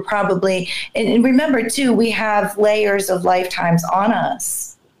were probably, and remember too, we have layers of lifetimes on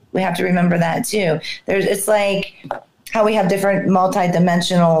us. We have to remember that too. It's like how we have different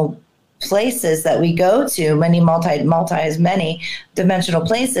multi-dimensional places that we go to, many dimensional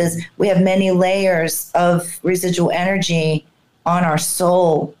places. We have many layers of residual energy on our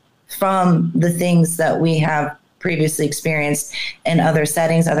soul from the things that we have previously experienced in other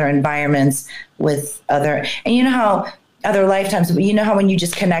settings, other environments with other, and you know how other lifetimes, you know how when you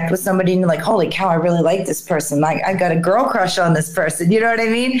just connect with somebody and you're like, holy cow, I really like this person. Like I got a girl crush on this person. You know what I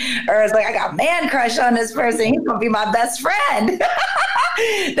mean? Or it's like, I got a man crush on this person. He's going to be my best friend.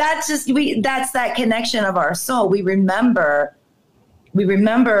 That's that connection of our soul. We remember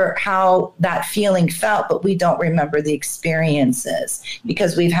how that feeling felt, but we don't remember the experiences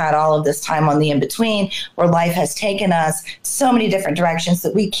because we've had all of this time on the in-between where life has taken us so many different directions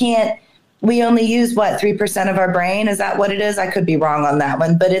that we only use 3% of our brain? Is that what it is? I could be wrong on that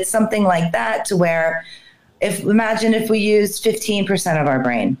one, but it's something like that to where imagine if we used 15% of our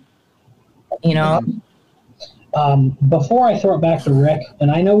brain, you know? Before I throw it back to Rick, and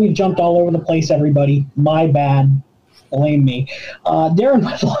I know we've jumped all over the place, everybody. My bad. Blame me. Darren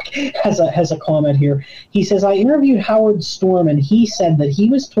Whitlock has a comment here. He says, I interviewed Howard Storm, and he said that he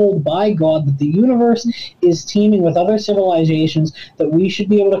was told by God that the universe is teeming with other civilizations that we should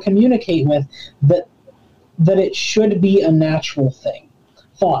be able to communicate with, that it should be a natural thing.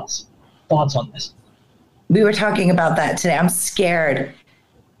 Thoughts on this? We were talking about that today. I'm scared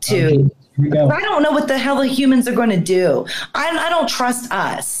to. Okay. I don't know what the hell the humans are going to do. I don't trust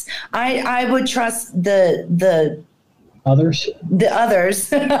us. I would trust the others. The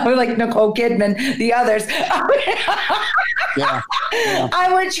others, like Nicole Kidman. The others. Yeah. I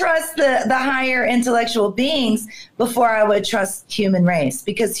would trust the higher intellectual beings before I would trust human race,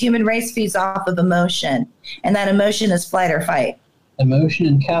 because human race feeds off of emotion, and that emotion is flight or fight. Emotion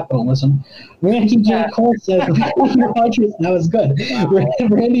and capitalism. Randy J. Cole says, Randy Rogers, that was good.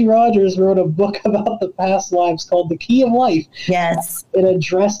 Randy Rogers wrote a book about the past lives called The Key of Life. Yes. It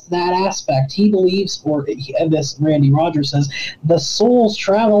addressed that aspect. He believes, this Randy Rogers says, the souls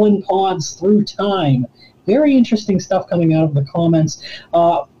travel in pods through time. Very interesting stuff coming out of the comments.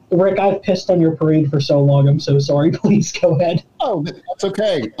 Rick, I've pissed on your parade for so long. I'm so sorry. Please go ahead. Oh, that's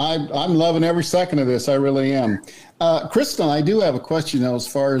okay. I'm loving every second of this. I really am. Kristen, I do have a question, though, as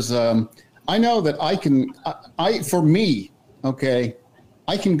far as I know that I can, for me, okay,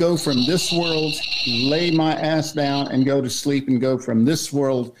 I can go from this world, lay my ass down and go to sleep, and go from this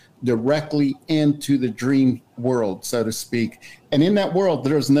world directly into the dream world, so to speak. And in that world,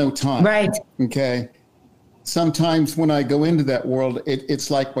 there's no time. Right. Okay. Sometimes when I go into that world, it's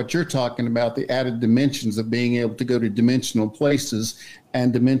like what you're talking about, the added dimensions of being able to go to dimensional places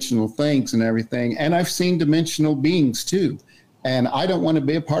and dimensional things and everything. And I've seen dimensional beings too. And I don't want to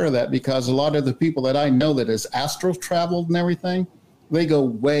be a part of that, because a lot of the people that I know that has astral traveled and everything, they go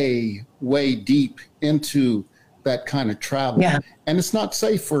way, way deep into that kind of travel. Yeah. And it's not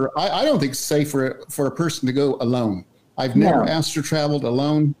safe for, I don't think it's safe for a person to go alone. I've never astral traveled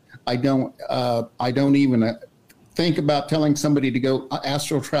alone. I don't even think about telling somebody to go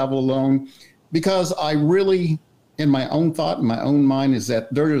astral travel alone, because I really, in my own thought, in my own mind, is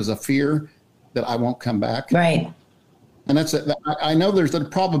that there is a fear that I won't come back. Right. And I know there's a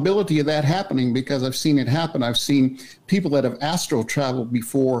probability of that happening, because I've seen it happen. I've seen people that have astral traveled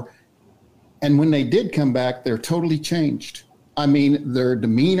before, and when they did come back, they're totally changed. I mean, their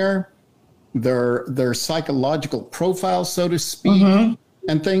demeanor, their psychological profile, so to speak. Mm-hmm.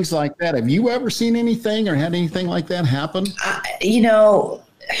 And things like that. Have you ever seen anything or had anything like that happen?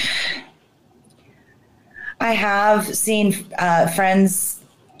 I have seen friends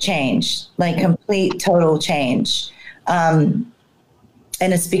change, like complete, total change. And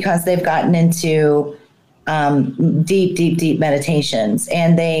it's because they've gotten into deep meditations.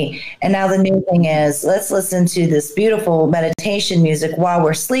 And now the new thing is, let's listen to this beautiful meditation music while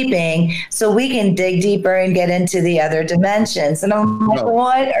we're sleeping so we can dig deeper and get into the other dimensions. And I'm like,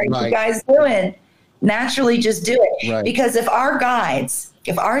 what are you guys doing? Naturally just do it. Right. Because if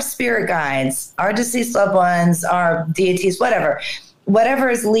our spirit guides, our deceased loved ones, our deities, whatever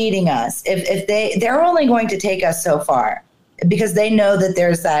is leading us, if they're only going to take us so far, because they know that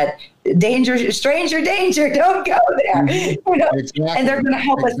there's that stranger danger, don't go there. Exactly. And they're going to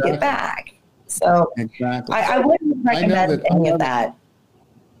help us get back. So I wouldn't recommend any of that.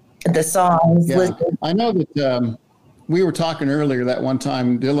 The songs. Yeah. I know that we were talking earlier that one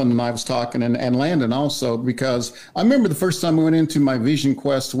time, Dylan and I was talking, and Landon also, because I remember the first time I went into my vision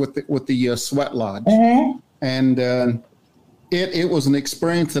quest with the Sweat Lodge. Mm-hmm. And it was an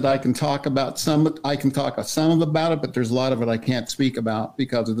experience that I can talk about some. I can talk some about it, but there's a lot of it I can't speak about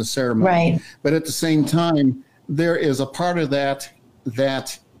because of the ceremony. Right. But at the same time, there is a part of that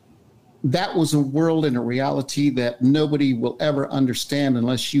was a world and a reality that nobody will ever understand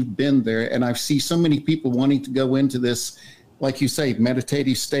unless you've been there. And I see so many people wanting to go into this, like you say,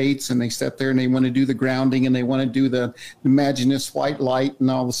 meditative states, and they sit there and they want to do the grounding and they want to do the imaginous white light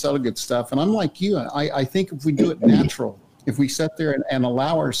and all this other good stuff. And I'm like you, I think if we do it natural, if we sit there and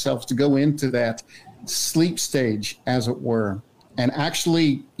allow ourselves to go into that sleep stage, as it were, and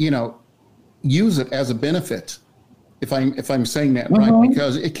actually, use it as a benefit, if I'm saying that right,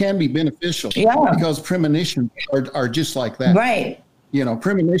 because it can be beneficial. Yeah. Because premonitions are just like that. Right.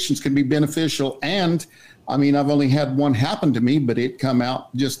 Premonitions can be beneficial, and I mean, I've only had one happen to me, but it come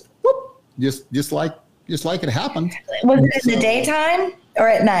out just like it happened. Was it in the daytime or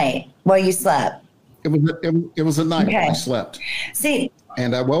at night while you slept? It was at night when I slept. See,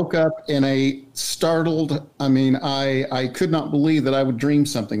 and I woke up in a startled. I mean, I could not believe that I would dream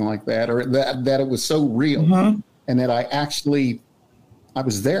something like that, or that it was so real, and that I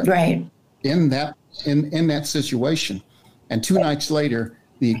was there, right, in that in that situation. And 2 nights later,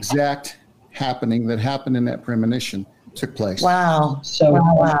 the exact happening that happened in that premonition took place. Wow. So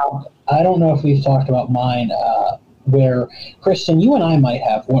wow. I don't know if we've talked about mine, where, Kristen, you and I might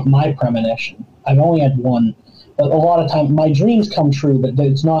have my premonition. I've only had one, but a lot of time my dreams come true, but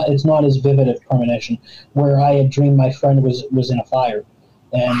it's not as vivid a premonition, where I had dreamed my friend was in a fire,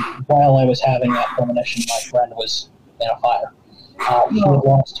 and while I was having that premonition, my friend was in a fire.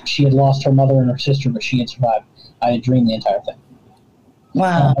 She had lost her mother and her sister, but she had survived. I had dreamed the entire thing.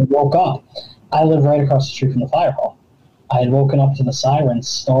 Wow. I woke up. I live right across the street from the fire hall. I had woken up to the sirens,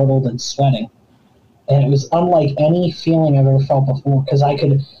 startled and sweating. And it was unlike any feeling I've ever felt before, because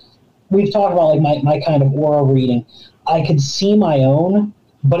we've talked about like my kind of aura reading. I could see my own,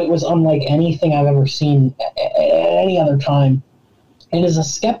 but it was unlike anything I've ever seen at any other time. And as a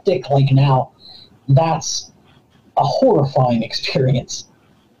skeptic like now, that's a horrifying experience.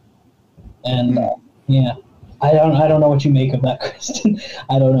 And yeah, I don't know what you make of that, Kristen.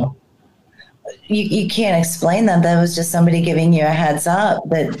 I don't know. You can't explain that. That was just somebody giving you a heads up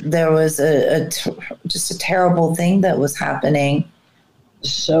that there was just a terrible thing that was happening.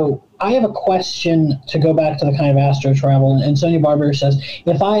 So I have a question to go back to the kind of astro travel. And Sonia Barber says,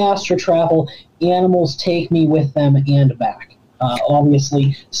 if I astro travel, animals take me with them and back.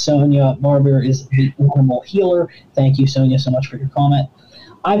 Obviously, Sonia Barber is the animal healer. Thank you, Sonia, so much for your comment.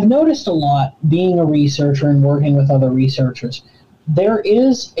 I've noticed a lot, being a researcher and working with other researchers, there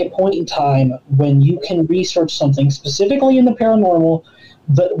is a point in time when you can research something specifically in the paranormal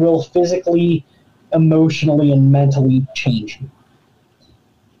that will physically, emotionally, and mentally change you.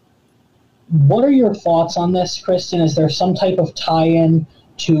 What are your thoughts on this, Kristen? Is there some type of tie-in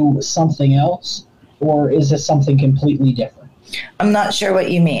to something else, or is this something completely different? I'm not sure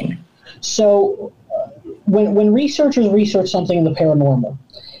what you mean. So when researchers research something in the paranormal,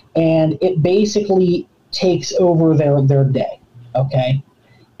 and it basically takes over their day, okay?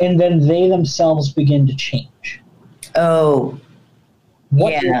 And then they themselves begin to change. Oh,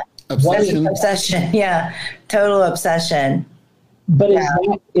 yeah. Obsession. Yeah. Total obsession. But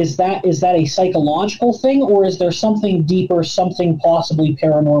is that a psychological thing, or is there something deeper, something possibly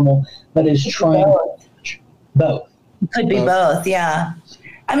paranormal that is trying to change? Both? Could be both, yeah.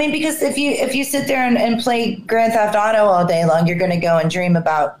 I mean, because if you sit there and play Grand Theft Auto all day long, you're going to go and dream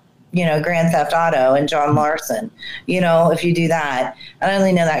about, Grand Theft Auto and John Larson, if you do that. I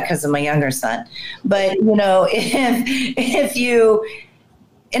only know that because of my younger son. But, if you,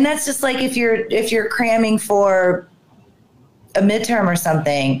 and that's just like if you're cramming for a midterm or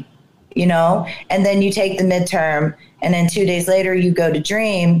something, and then you take the midterm and then 2 days later you go to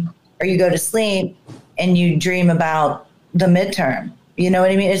dream or you go to sleep and you dream about the midterm. You know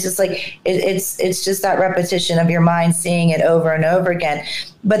what I mean? It's just like, it's just that repetition of your mind seeing it over and over again.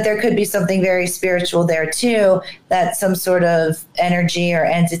 But there could be something very spiritual there too, that some sort of energy or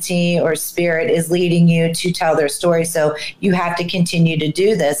entity or spirit is leading you to tell their story. So you have to continue to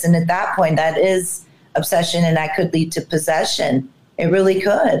do this. And at that point, that is obsession, and that could lead to possession. It really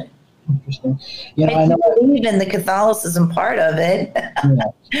could. Interesting. I believe in the Catholicism part of it. Yeah.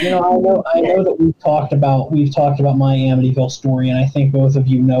 I know that we've talked about my Amityville story, and I think both of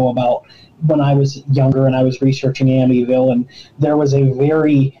you know about when I was younger and I was researching Amityville, and there was a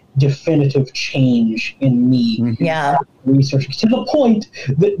very definitive change in me. Yeah. Researching to the point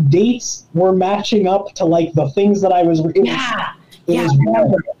that dates were matching up to like the things that I was.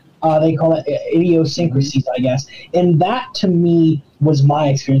 They call it idiosyncrasies, I guess. And that, to me, was my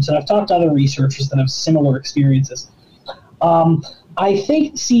experience. And I've talked to other researchers that have similar experiences. I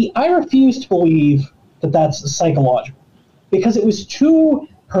refuse to believe that that's psychological, because it was too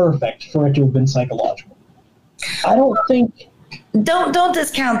perfect for it to have been psychological. I don't think... Don't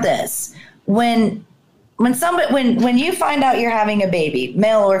discount this. When you find out you're having a baby,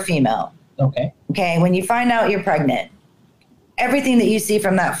 male or female, okay, when you find out you're pregnant, everything that you see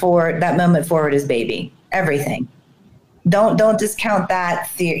from that moment forward is baby. Everything. Don't discount that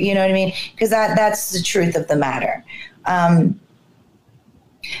theory. You know what I mean? Because that's the truth of the matter. And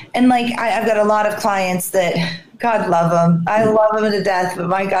like I've got a lot of clients that, God love them. I love them to death, but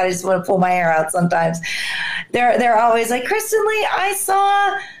my God, I just want to pull my hair out sometimes. They're always like, Kristen Lee, I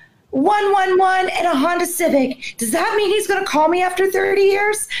saw 111 and a Honda Civic. Does that mean he's going to call me after 30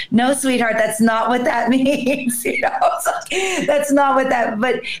 years? No, sweetheart, that's not what that means. That's not what that.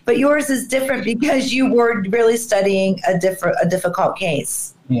 But yours is different because you were really studying a difficult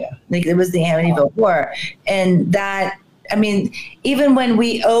case. Yeah, like it was the Amityville War, and that. I mean, even when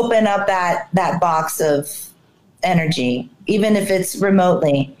we open up that box of energy, even if it's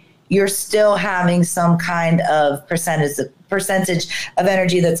remotely, you're still having some kind of percentage of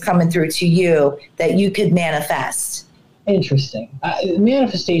energy that's coming through to you that you could manifest. Interesting.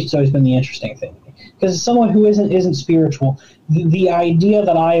 Manifestation's always been the interesting thing, because as someone who isn't spiritual, the idea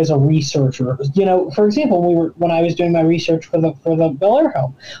that I, as a researcher, for example, when I was doing my research for the Bel Air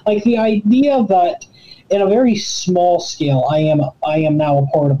home, like the idea that in a very small scale, I am now a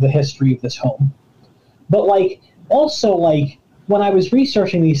part of the history of this home, but also when I was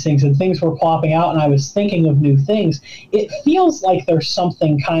researching these things and things were popping out and I was thinking of new things, it feels like there's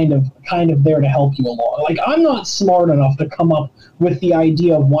something kind of there to help you along. Like, I'm not smart enough to come up with the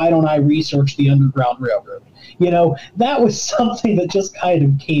idea of why don't I research the Underground Railroad. That was something that just kind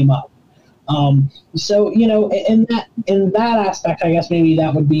of came up. So, in that aspect, I guess maybe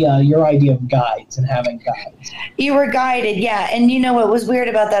that would be your idea of guides and having guides. You were guided, yeah. And what was weird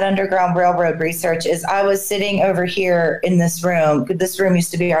about that Underground Railroad research is I was sitting over here in this room. This room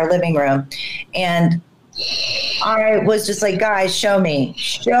used to be our living room. And I was just like, guys, show me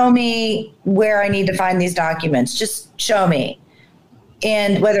where I need to find these documents. Just show me.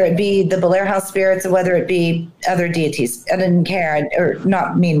 And whether it be the Bel Air House spirits or whether it be other deities, I didn't care, or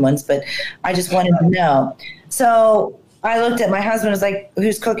not mean ones, but I just wanted to know. So I looked at my husband, was like,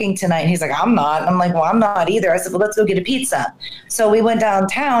 who's cooking tonight? And he's like, I'm not. I'm like, well, I'm not either. I said, well, let's go get a pizza. So we went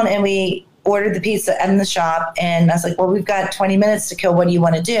downtown and we ordered the pizza in the shop. And I was like, well, we've got 20 minutes to kill. What do you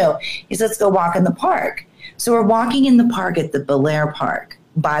want to do? He said, let's go walk in the park. So we're walking in the park at the Bel Air Park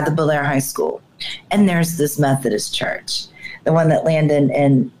by the Bel Air High School. And there's this Methodist church, the one that Landon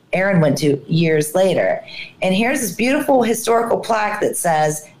and Aaron went to years later. And here's this beautiful historical plaque that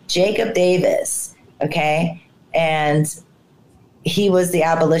says Jacob Davis, okay? And he was the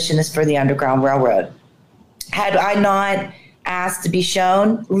abolitionist for the Underground Railroad. Had I not asked to be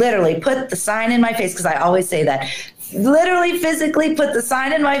shown, literally put the sign in my face, because I always say that, literally physically put the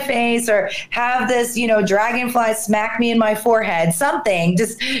sign in my face, or have this, dragonfly smack me in my forehead, something,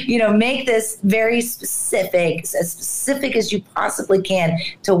 just, make this very specific, as specific as you possibly can,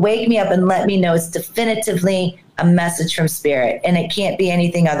 to wake me up and let me know it's definitively a message from spirit. And it can't be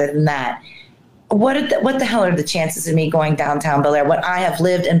anything other than that. What the hell are the chances of me going downtown Bel Air? What I have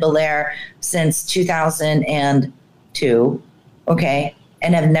lived in Bel Air since 2002, okay,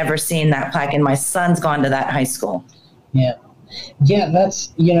 and have never seen that plaque. And my son's gone to that high school. Yeah,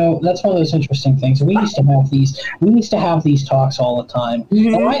 that's one of those interesting things. We used to have these talks all the time.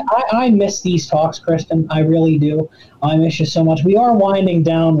 Mm-hmm. And I miss these talks, Kristen. I really do. I miss you so much. We are winding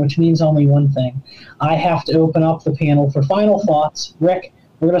down, which means only one thing. I have to open up the panel for final thoughts. Rick,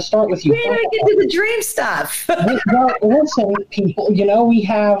 we're going to start with you. We didn't get to the dream stuff. Listen, people,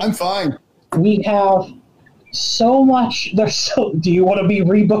 I'm fine. We have so much. Do you want to be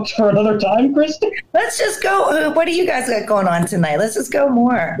rebooked for another time, Kristen? Let's just go. What do you guys got going on tonight? Let's just go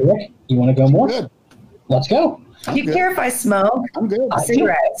more. Rick, you want to go more? Good. Let's go. You care if I smoke? I'm good.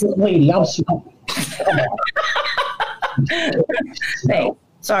 Cigarettes. Lady, I'm smoking. Hey,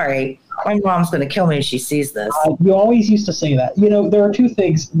 sorry. My mom's going to kill me if she sees this. You always used to say that. There are two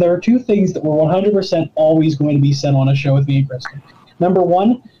things. There are two things that were 100% always going to be said on a show with me and Kristen. Number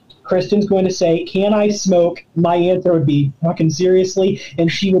one, Kristen's going to say, can I smoke? My answer would be, fucking seriously?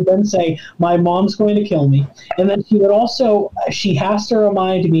 And she would then say, my mom's going to kill me. And then she would also, she has to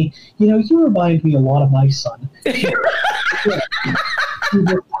remind me, you remind me a lot of my son. She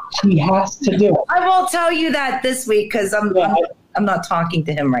has to do it. I won't tell you that this week because I'm not talking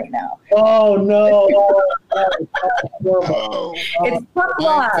to him right now. Oh, no. It's tough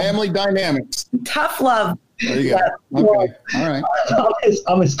love. Family dynamics. Tough love. There you go. Okay. All right.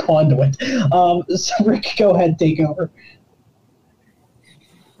 I'm his conduit. So Rick, go ahead, take over.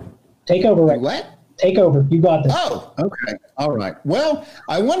 Take over, Rick. What? Take over. You got this. Oh, okay. All right. Well,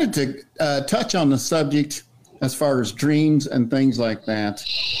 I wanted to touch on the subject as far as dreams and things like that.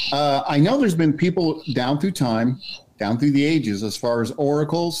 I know there's been people down through time, down through the ages, as far as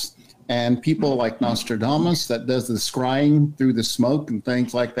oracles and people like Nostradamus that does the scrying through the smoke and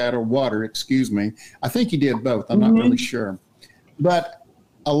things like that, or water, excuse me. I think he did both. I'm not really sure. But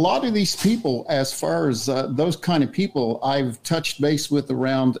a lot of these people, as far as those kind of people I've touched base with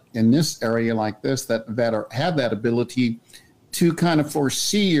around in this area like this, that have that ability to kind of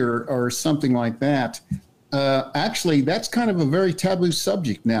foresee or something like that. Actually, that's kind of a very taboo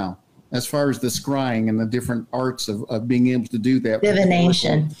subject now, as far as the scrying and the different arts of being able to do that.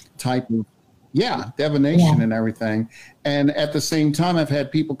 Divination. Divination and everything. And at the same time, I've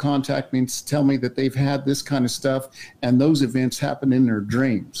had people contact me and tell me that they've had this kind of stuff and those events happen in their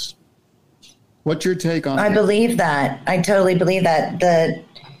dreams. What's your take on that? I believe that. I totally believe that. The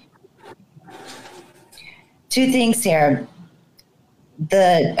two things here.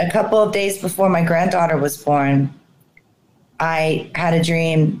 a couple of days before my granddaughter was born, I had a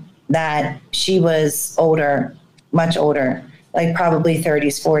dream that she was older, much older, like probably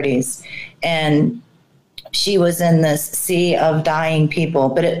 30s, 40s. And she was in this sea of dying people,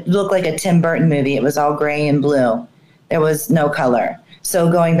 but it looked like a Tim Burton movie. It was all gray and blue. There was no color.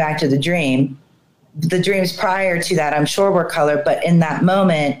 So going back to the dreams prior to that, I'm sure were color, but in that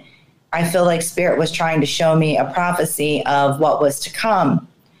moment, I feel like Spirit was trying to show me a prophecy of what was to come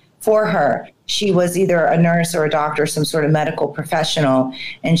for her. She was either a nurse or a doctor, some sort of medical professional,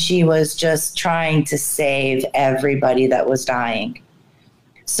 and she was just trying to save everybody that was dying.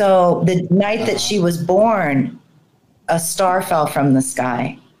 So the night that she was born, a star fell from the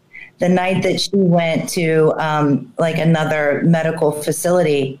sky. The night that she went to like another medical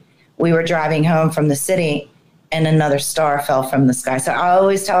facility, we were driving home from the city and another star fell from the sky. So I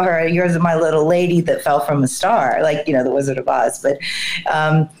always tell her, you're my little lady that fell from a star, like, you know, the Wizard of Oz. But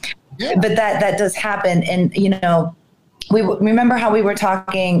but that does happen. And, you know, we remember how we were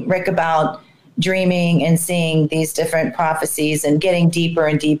talking, Rick, about dreaming and seeing these different prophecies and getting deeper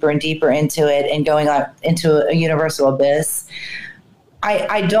and deeper and deeper into it and going out into a universal abyss.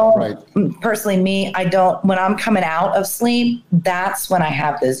 I don't, personally, I don't, when I'm coming out of sleep, that's when I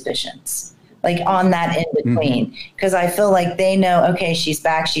have those visions, like on that in between, because I feel like they know, okay, she's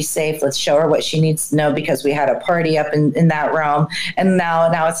back, she's safe. Let's show her what she needs to know because we had a party up in that realm. And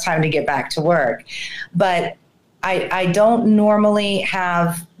now it's time to get back to work. But I don't normally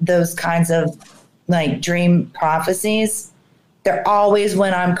have those kinds of like dream prophecies. They're always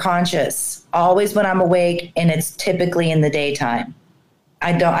when I'm conscious, always when I'm awake, and it's typically in the daytime.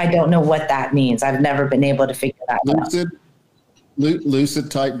 I don't know what that means. I've never been able to figure that out.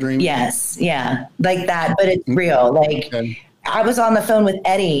 Lucid type dream. Yes, yeah, like that, but it's real. Like I was on the phone with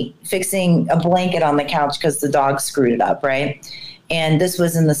Eddie fixing a blanket on the couch because the dog screwed it up, right? And this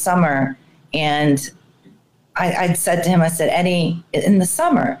was in the summer, and I said to him, I said, Eddie, in the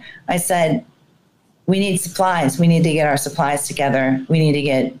summer, I said, we need supplies. We need to get our supplies together. We need to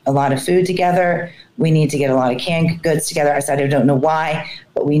get a lot of food together. We need to get a lot of canned goods together. I said, I don't know why,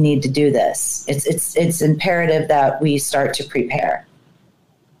 but we need to do this. It's imperative that we start to prepare.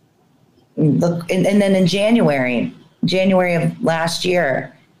 Look, and then in January of last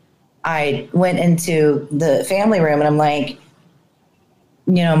year, I went into the family room and I'm like,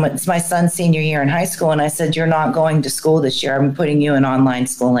 you know, it's my son's senior year in high school. And I said, you're not going to school this year. I'm putting you in online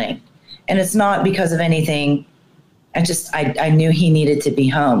schooling. And it's not because of anything. I knew he needed to be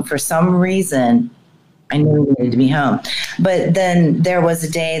home. For some reason, I knew he needed to be home. But then there was a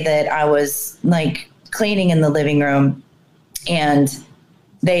day that I was like cleaning in the living room and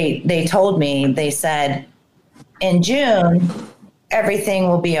they told me, they said, in June, everything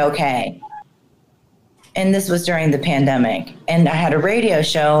will be okay. And this was during the pandemic. And I had a radio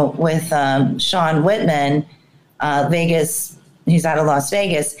show with Sean Whitman, Vegas. He's out of Las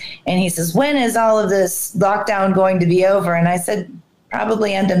Vegas. And he says, when is all of this lockdown going to be over? And I said,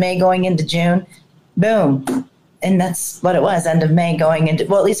 probably end of May going into June. Boom. And that's what it was, end of May going into,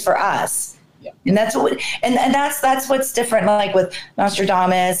 well, at least for us. Yeah. And that's what, and that's what's different, like with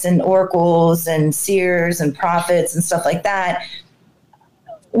Nostradamus and oracles and seers and prophets and stuff like that.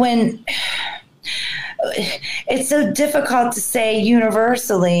 When it's so difficult to say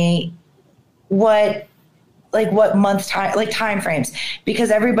universally what month time, like time frames,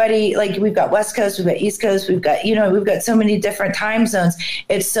 because everybody, like we've got West Coast, we've got East Coast, we've got so many different time zones.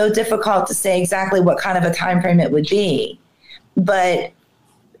 It's so difficult to say exactly what kind of a time frame it would be. But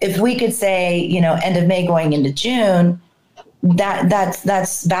if we could say, end of May going into June,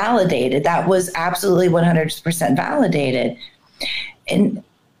 that's validated. That was absolutely 100% validated. And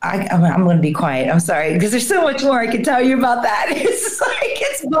I'm going to be quiet. I'm sorry, because there's so much more I can tell you about that. It's like,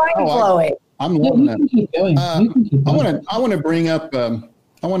 it's mind blowing. I'm loving it. I want to bring up.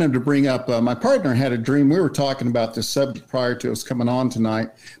 I wanted to bring up. My partner had a dream. We were talking about this subject prior to us coming on tonight.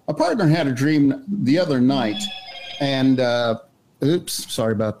 My partner had a dream the other night, and oops,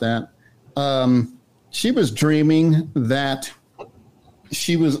 sorry about that. She was dreaming that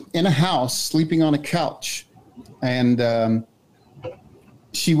she was in a house sleeping on a couch, and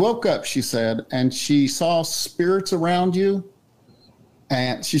she woke up. She said, and she saw spirits around you.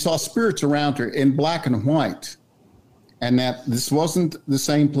 And she saw spirits around her in black and white. And that this wasn't the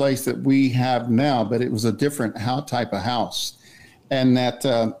same place that we have now, but it was a different type of house. And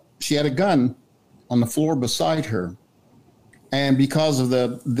that she had a gun on the floor beside her. And because of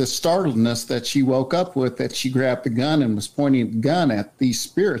the startledness that she woke up with, that she grabbed the gun and was pointing the gun at these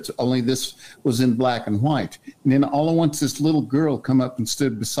spirits, only this was in black and white. And then all at once, this little girl come up and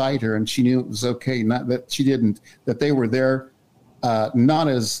stood beside her, and she knew it was okay. Not that she didn't, that they were there not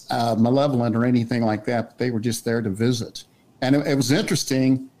as malevolent or anything like that, but they were just there to visit. And it was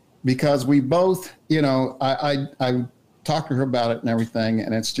interesting because we both, I talked to her about it and everything,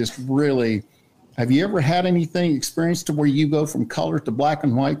 and it's just really, have you ever had anything experience to where you go from color to black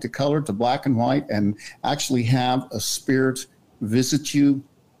and white to color to black and white and actually have a spirit visit you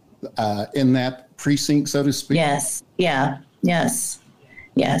in that precinct, so to speak? Yes. Yeah. Yes.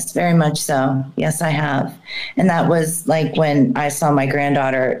 Yes, very much so. Yes, I have. And that was like when I saw my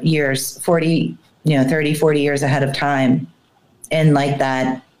granddaughter 30, 40 years ahead of time in like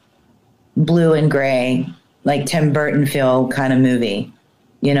that blue and gray, like Tim Burton feel kind of movie.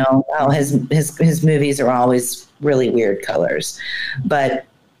 His movies are always really weird colors. But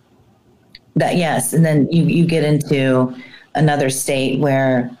that, yes. And then you get into another state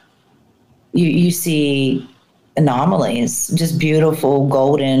where you see anomalies, just beautiful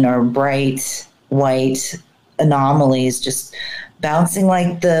golden or bright white anomalies just bouncing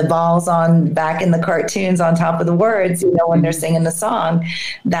like the balls on back in the cartoons on top of the words, when they're singing the song.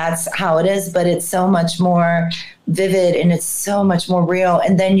 That's how it is, but it's so much more vivid and it's so much more real.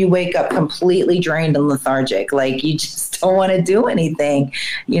 And then you wake up completely drained and lethargic, like you just don't want to do anything.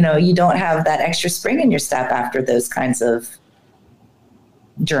 You don't have that extra spring in your step after those kinds of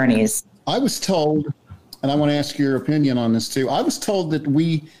journeys. I was told, and I want to ask your opinion on this too. I was told that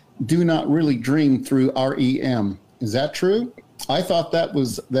we do not really dream through REM. Is that true? I thought that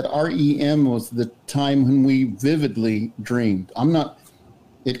REM was the time when we vividly dreamed.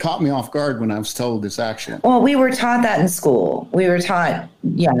 It caught me off guard when I was told this actually. Well, we were taught that in school. We were taught,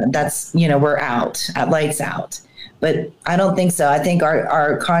 that's, we're out, lights out. But I don't think so. I think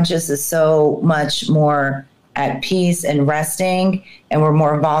our conscious is so much more at peace and resting, and we're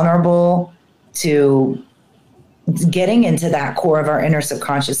more vulnerable to getting into that core of our inner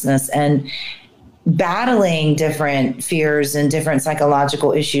subconsciousness and battling different fears and different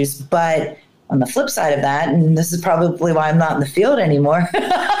psychological issues. But on the flip side of that, and this is probably why I'm not in the field anymore,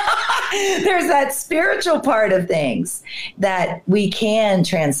 there's that spiritual part of things that we can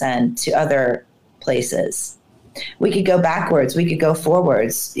transcend to other places. We could go backwards, we could go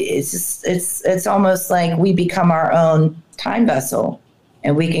forwards. It's almost like we become our own time vessel,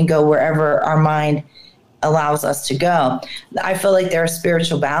 and we can go wherever our mind allows us to go. I feel like there are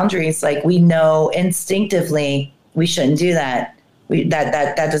spiritual boundaries. Like we know instinctively we shouldn't do that.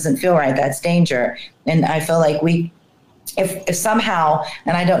 That doesn't feel right. That's danger. And I feel like if somehow,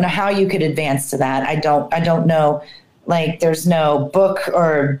 and I don't know how you could advance to that. I don't know, like there's no book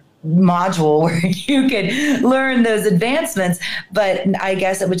or module where you could learn those advancements, but I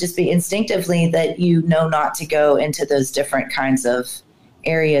guess it would just be instinctively that not to go into those different kinds of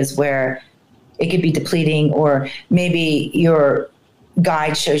areas where it could be depleting, or maybe your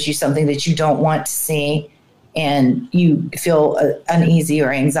guide shows you something that you don't want to see and you feel uneasy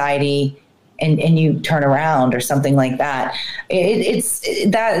or anxiety and you turn around or something like that.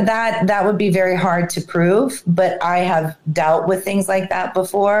 That would be very hard to prove, but I have dealt with things like that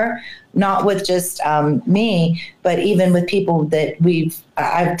before, not with just me, but even with people that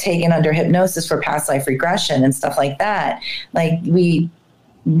I've taken under hypnosis for past life regression and stuff like that. Like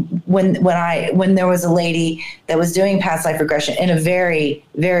when there was a lady that was doing past life regression in a very,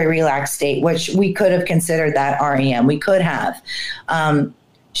 very relaxed state, which we could have considered that REM, we could have,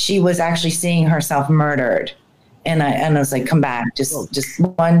 she was actually seeing herself murdered. And I was like, come back, just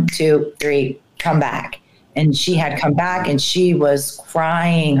 1, 2, 3, come back. And she had come back and she was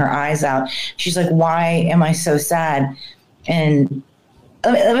crying her eyes out. She's like, why am I so sad? And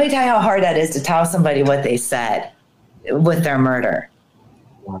let me tell you how hard that is to tell somebody what they said with their murder.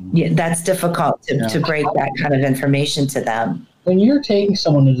 Yeah, that's difficult to break that kind of information to them. When you're taking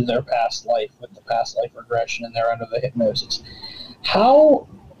someone into their past life with the past life regression and they're under the hypnosis, how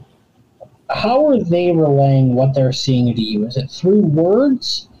are they relaying what they're seeing to you? Is it through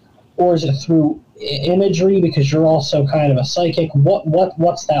words, or is it through imagery? Because you're also kind of a psychic.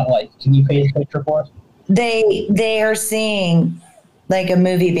 What's that like? Can you paint a picture for us? They are seeing like a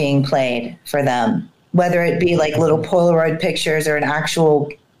movie being played for them, whether it be like little Polaroid pictures or an actual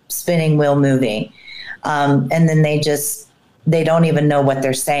spinning wheel movie. And then they don't even know what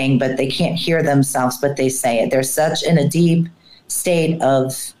they're saying, but they can't hear themselves, but they say it. They're such in a deep state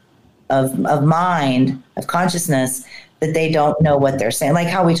of mind, of consciousness, that they don't know what they're saying. Like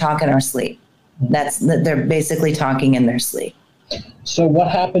how we talk in our sleep. They're basically talking in their sleep. So what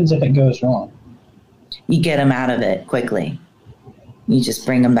happens if it goes wrong? You get them out of it quickly. You just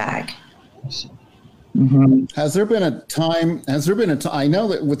bring them back. Mm-hmm. Has there been a time, I know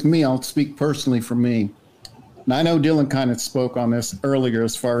that with me, I'll speak personally for me. And I know Dylan kind of spoke on this earlier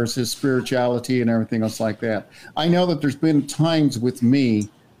as far as his spirituality and everything else like that. I know that there's been times with me,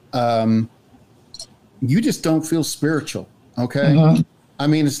 you just don't feel spiritual, okay? Mm-hmm. I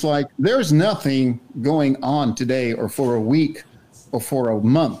mean, it's like there's nothing going on today or for a week or for a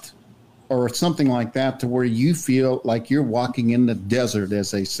month or something like that to where you feel like you're walking in the desert,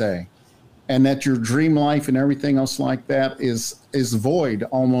 as they say, and that your dream life and everything else like that is void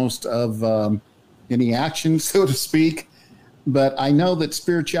almost of any action, so to speak. But I know that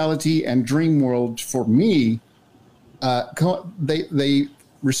spirituality and dream world for me, they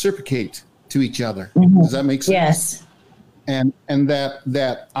reciprocate to each other. Mm-hmm. Does that make sense? Yes. And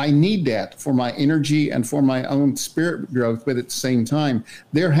that I need that for my energy and for my own spirit growth. But at the same time,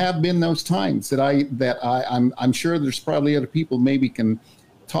 there have been those times that I'm sure there's probably other people maybe can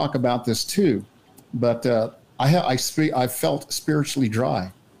talk about this too. But I felt spiritually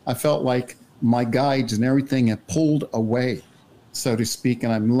dry. I felt like my guides and everything have pulled away, so to speak,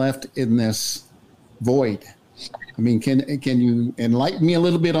 and I'm left in this void. I mean, can you enlighten me a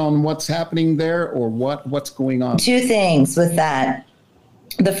little bit on what's happening there or what's going on? Two things with that.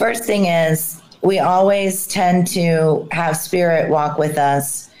 The first thing is we always tend to have spirit walk with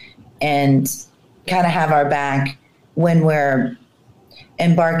us and kind of have our back when we're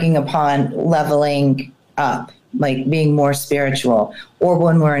embarking upon leveling up, like being more spiritual, or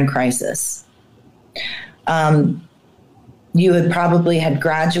when we're in crisis. You had probably had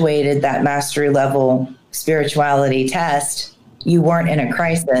graduated that mastery level spirituality test. You weren't in a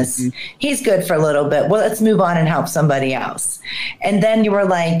crisis. Mm-hmm. He's good for a little bit. Well, let's move on and help somebody else. And then you were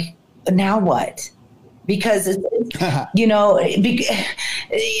like, now what? Because it's,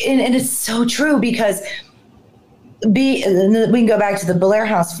 and it's so true, because we can go back to the Blair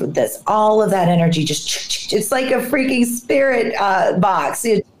House for this. All of that energy it's like a freaking spirit box.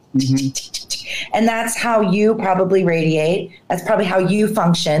 And that's how you probably radiate. That's probably how you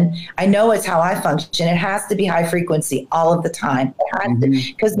function. I know it's how I function. It has to be high frequency all of the time. It has to,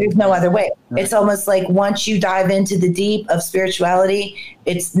 because there's no other way. Right. It's almost like once you dive into the deep of spirituality,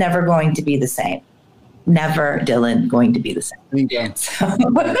 it's never going to be the same. Never, Dylan, going to be the same. Yeah. So.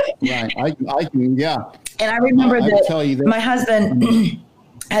 Right. I can, yeah. And I remember that my husband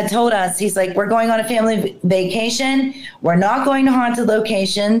had told us, he's like, we're going on a family vacation. We're not going to haunted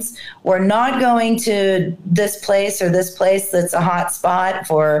locations. We're not going to this place or this place that's a hot spot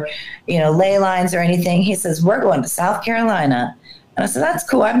for, ley lines or anything. He says, we're going to South Carolina. And I said, that's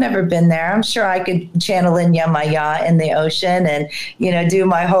cool. I've never been there. I'm sure I could channel in Yemaya in the ocean and, do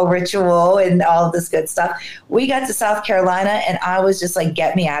my whole ritual and all of this good stuff. We got to South Carolina and I was just like,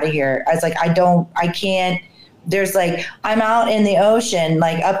 get me out of here. I was like, I can't. There's like, I'm out in the ocean,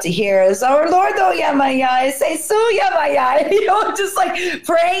 like up to here. It's, oh Lord, oh Yemaya, say so Yemaya. Just like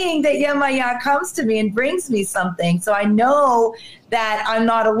praying that Yemaya comes to me and brings me something. So I know that I'm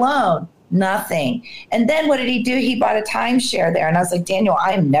not alone. Nothing. And then what did he do? He bought a timeshare there. And I was like, Daniel,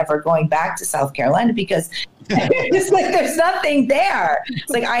 I am never going back to South Carolina because it's like there's nothing there.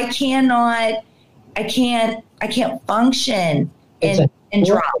 It's like I can't function in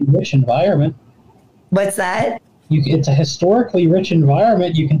drop. Rich environment. What's that? It's a historically rich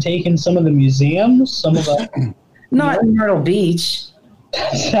environment. You can take in some of the museums, some of the... Not Myrtle Beach.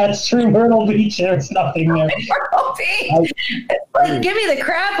 That's true. Myrtle Beach, there's nothing there. Myrtle Beach. It's like, give me the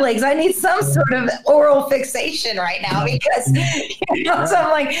crab legs. I need some sort of oral fixation right now because, so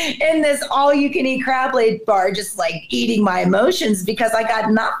I'm like in this all-you-can-eat crab leg bar, just like eating my emotions because I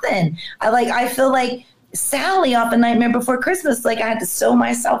got nothing. I feel like Sally off A Nightmare Before Christmas. Like I had to sew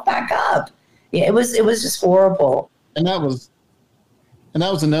myself back up. Yeah, it was just horrible. And that was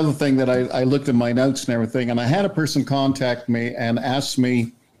another thing that I looked at my notes and everything, and I had a person contact me and ask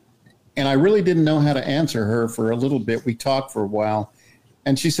me, and I really didn't know how to answer her for a little bit. We talked for a while,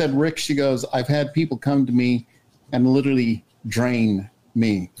 and she said, Rick, she goes, I've had people come to me and literally drain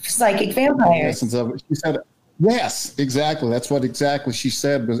me. Psychic vampires. She said, yes, exactly. That's what exactly she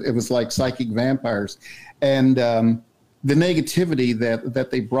said. It was like psychic vampires. And the negativity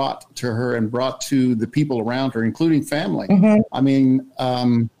that they brought to her and brought to the people around her, including family. Mm-hmm. I mean,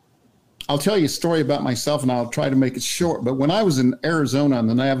 I'll tell you a story about myself, and I'll try to make it short. But when I was in Arizona on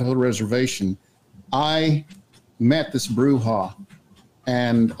the Navajo Reservation, I met this Bruja,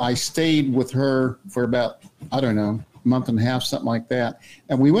 and I stayed with her for about, a month and a half, something like that.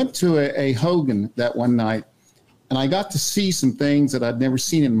 And we went to a Hogan that one night, and I got to see some things that I'd never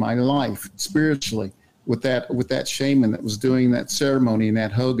seen in my life spiritually. With that shaman that was doing that ceremony in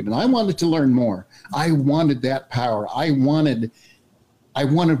that Hogan. And I wanted to learn more. I wanted that power. I wanted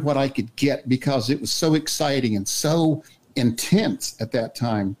what I could get because it was so exciting and so intense at that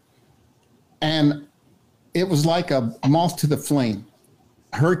time. And it was like a moth to the flame.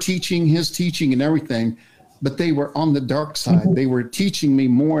 Her teaching, his teaching, and everything, but they were on the dark side. Mm-hmm. They were teaching me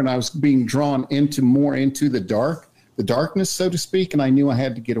more, and I was being drawn more into the darkness, so to speak. And I knew I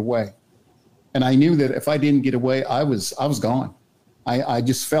had to get away. And I knew that if I didn't get away, I was gone. I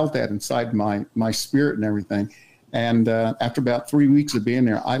just felt that inside my spirit and everything. And after about 3 weeks of being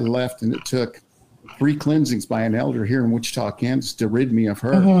there, I left, and it took 3 cleansings by an elder here in Wichita, Kansas, to rid me of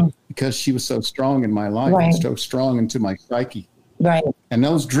her, mm-hmm. because she was so strong in my life, right. and so strong into my psyche. Right. And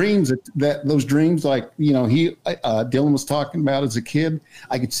those dreams those dreams, like, Dylan was talking about as a kid,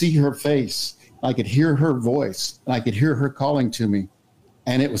 I could see her face, I could hear her voice, and I could hear her calling to me.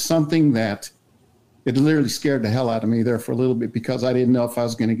 And it was something that it literally scared the hell out of me there for a little bit, because I didn't know if I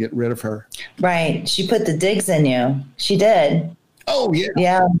was going to get rid of her. Right. She put the digs in you. She did. Oh, yeah.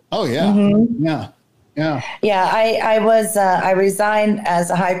 Yeah. Oh, yeah. Mm-hmm. Yeah. Yeah. Yeah. I resigned as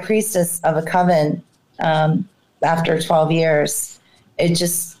a high priestess of a coven after 12 years.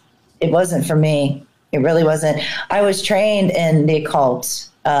 It wasn't for me. It really wasn't. I was trained in the occult,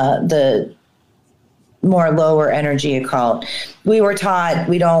 the more lower energy occult. We were taught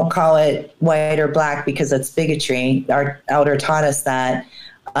we don't call it white or black because that's bigotry. Our elder taught us that.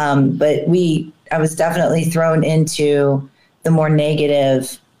 But I was definitely thrown into the more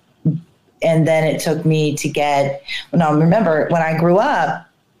negative. And then it took me to now remember, when I grew up,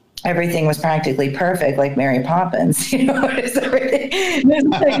 everything was practically perfect, like Mary Poppins. We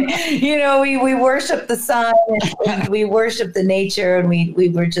worship the sun, and we worship the nature, and we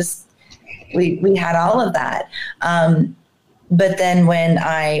were just, we had all of that. But then when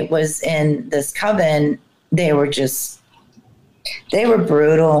I was in this coven, they were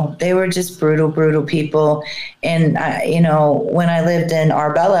brutal. They were just brutal people. And when I lived in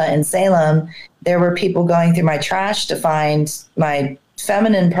Arbella in Salem, there were people going through my trash to find my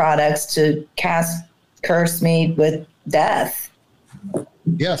feminine products to curse me with death.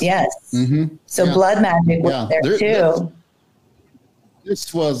 Yes. Mm-hmm. So blood magic was there too.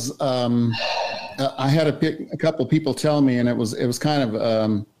 This was, I had a couple of people tell me, and it was kind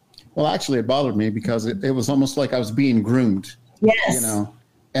of, actually it bothered me because it was almost like I was being groomed. Yes.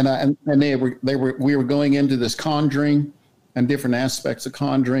 And we were going into this conjuring and different aspects of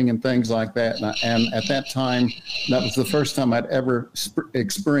conjuring and things like that. And at that time, that was the first time I'd ever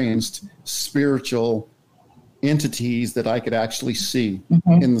experienced spiritual entities that I could actually see,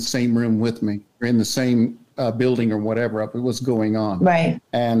 mm-hmm. in the same room with me, or in the same building or whatever was going on. Right.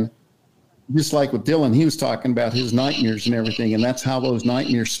 And just like with Dylan, he was talking about his nightmares and everything. And that's how those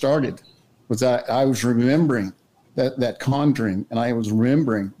nightmares started, was I was remembering that conjuring, and I was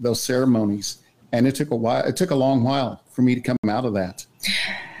remembering those ceremonies. And it took a while. It took a long while for me to come out of that.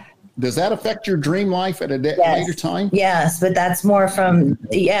 Does that affect your dream life at a later time? Yes, but that's more from,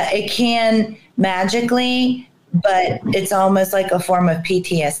 it can magically, but it's almost like a form of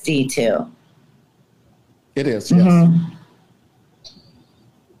PTSD too. It is, yes. Mm-hmm.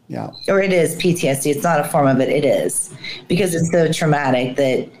 Yeah. Or it is PTSD. It's not a form of it. It is, because it's so traumatic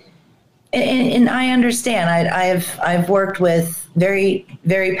that, and I understand. I've worked with very,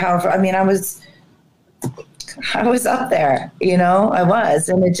 very powerful. I mean, I was up there, I was,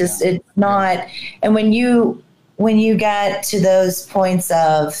 and it's not. And when you get to those points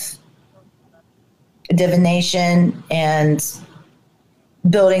of divination and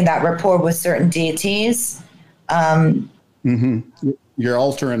building that rapport with certain deities, mm-hmm. Your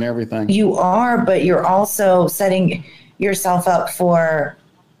altar and everything. You are, but you're also setting yourself up for,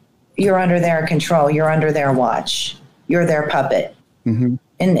 you're under their control. You're under their watch. You're their puppet. Mm-hmm.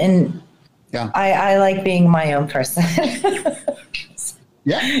 And yeah, I like being my own person.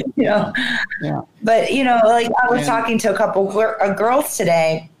 Yeah. Yeah. But, like I was talking to a couple of girls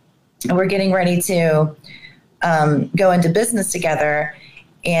today, and we're getting ready to go into business together.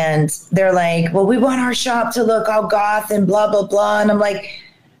 And they're like, well, we want our shop to look all goth and blah, blah, blah. And I'm like,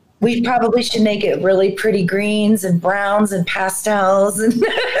 we probably should make it really pretty greens and browns and pastels. And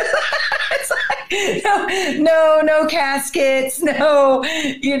it's like, no caskets, no,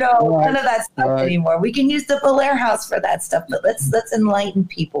 none of that stuff anymore. We can use the Belair House for that stuff, but let's enlighten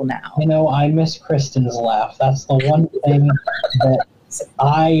people now. I miss Kristen's laugh. That's the one thing that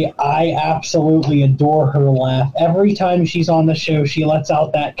I absolutely adore her laugh. Every time she's on the show, she lets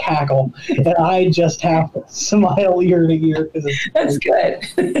out that cackle, and I just have to smile ear to ear because that's good.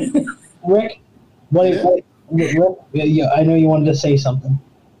 Rick, Rick, I know you wanted to say something.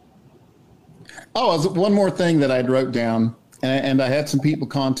 Oh, one more thing that I wrote down, and I had some people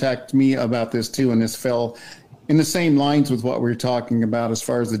contact me about this too, and this fell in the same lines with what we were talking about as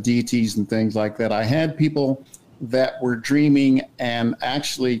far as the deities and things like that. I had people that were dreaming and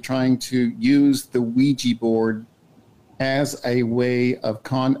actually trying to use the Ouija board as a way of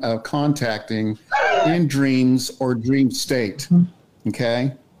contacting in dreams or dream state.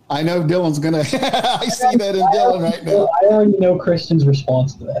 Okay. I know Dylan's going to, I see that in Dylan right now. I already know Kristen's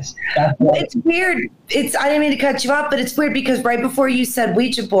response to this. It's weird. I didn't mean to cut you off, but it's weird because right before you said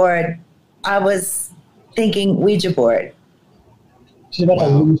Ouija board, I was thinking Ouija board. She's about to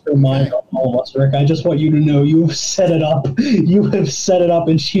lose her mind on all of us, Rick. I just want you to know you've set it up. You have set it up,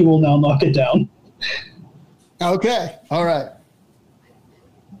 and she will now knock it down. Okay. All right.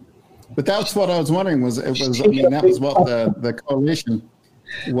 But that's what I was wondering that was what the coalition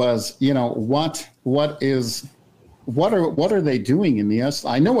was, what are they doing in the US?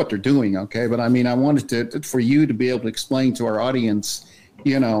 I know what they're doing. Okay. But I mean, I wanted for you to be able to explain to our audience,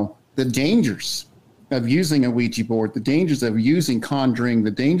 the dangers of using a Ouija board, the dangers of using conjuring,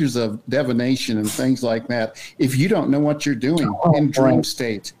 the dangers of divination and things like that. If you don't know what you're doing in dream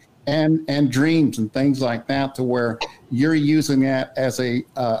state and dreams and things like that, to where you're using that as a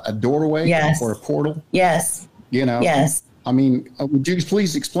doorway or a portal. Yes. Yes. I mean, would you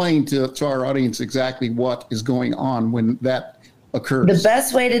please explain to our audience exactly what is going on when that occurs? The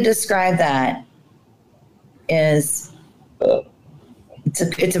best way to describe that is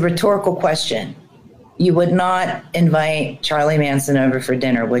it's a rhetorical question. You would not invite Charlie Manson over for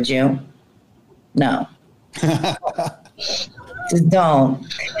dinner, would you? No. Just don't.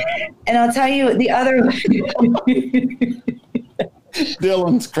 And I'll tell you the other.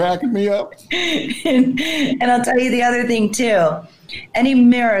 Dylan's cracking me up. And I'll tell you the other thing too. Any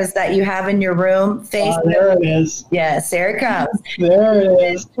mirrors that you have in your room, face. There it is. Yes, there it comes. There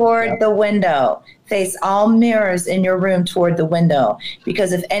it is. Toward the window. Face all mirrors in your room toward the window.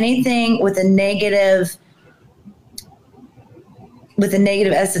 Because if anything with a negative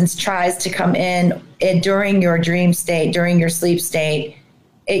essence tries to come in during your dream state, during your sleep state,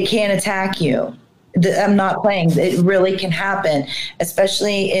 it can attack you. I'm not playing. It really can happen,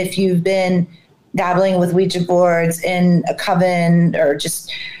 especially if you've been dabbling with Ouija boards in a coven or just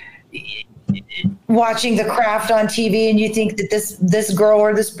watching The Craft on TV, and you think that this girl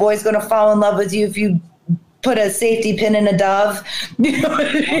or this boy is going to fall in love with you if you put a safety pin in a dove.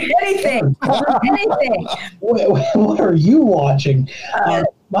 Anything. What are you watching?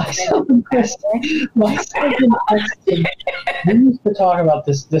 My son Kristen, we used to talk about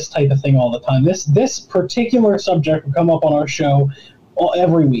this type of thing all the time. This particular subject would come up on our show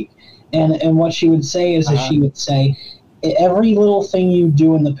every week. And what she would say is, she would say, every little thing you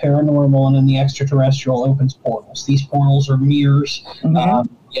do in the paranormal and in the extraterrestrial opens portals. These portals are mirrors. There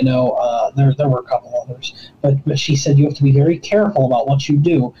were a couple others. But she said you have to be very careful about what you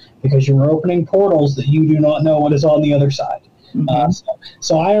do, because you're opening portals that you do not know what is on the other side.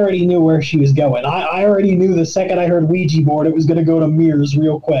 So I already knew where she was going. I already knew the second I heard Ouija board, it was going to go to mirrors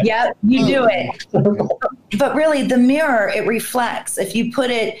real quick. Yep, you do it. But really, the mirror, it reflects. If you put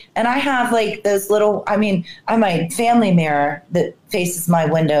it, and I have like those little, I have my family mirror that faces my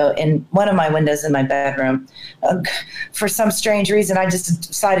window, in one of my windows in my bedroom. For some strange reason, I just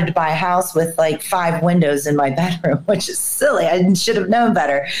decided to buy a house with like 5 windows in my bedroom, which is silly. I should have known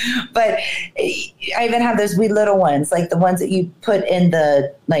better. But I even have those wee little ones, like the ones that you put in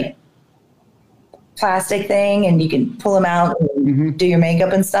the like plastic thing and you can pull them out and do your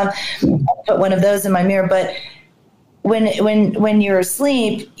makeup and stuff. Put one of those in my mirror. But when you're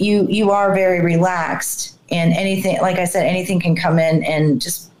asleep, you are very relaxed, and anything, like I said, anything can come in and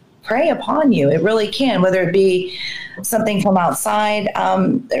just prey upon you. It really can, whether it be something from outside,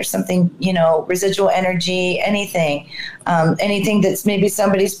 there's something, residual energy, anything that's maybe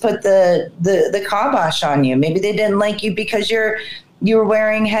somebody's put the kibosh on you. Maybe they didn't like you because you were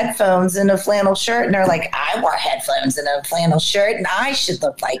wearing headphones and a flannel shirt, and they're like, I wore headphones and a flannel shirt and I should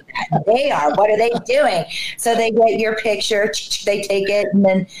look like that. They are. What are they doing? So they get your picture, they take it, and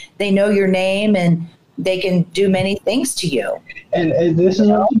then they know your name, and they can do many things to you. And this is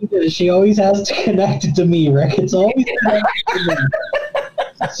what she does. She always has to connect it to me, Rick. It's always connected to me.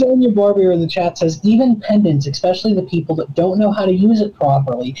 Sonia Barbier in the chat says, even pendants, especially the people that don't know how to use it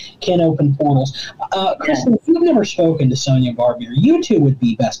properly, can open portals. Kristen, if you've never spoken to Sonia Barbier, you two would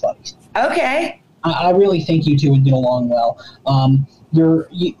be best buddies. Okay. I really think you two would get along well. You're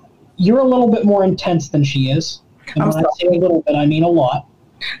a little bit more intense than she is. And when I say a little bit, I mean a lot.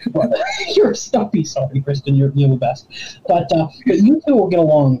 You're stumpy. Sorry, Kristen. You're the best. But you two will get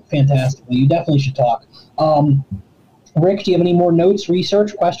along fantastically. You definitely should talk. Rick, do you have any more notes,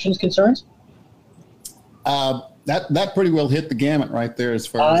 research, questions, concerns? That pretty well hit the gamut right there. As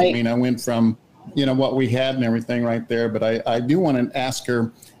far as I went from what we had and everything right there. But I do want to ask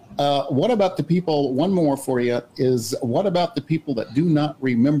her What about the people? One more for you is what about the people that do not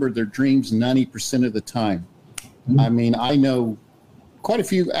remember their dreams 90% of the time? I mean, I know quite a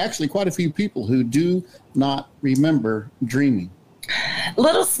few people who do not remember dreaming.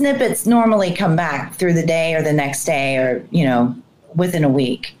 Little snippets normally come back through the day or the next day or, within a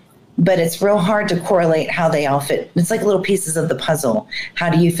week. But it's real hard to correlate how they all fit. It's like little pieces of the puzzle. How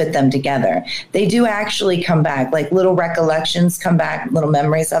do you fit them together? They do actually come back, like little recollections come back, little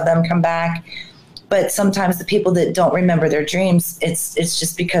memories of them come back. But sometimes the people that don't remember their dreams, it's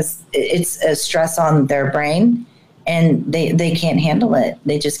just because it's a stress on their brain and they can't handle it.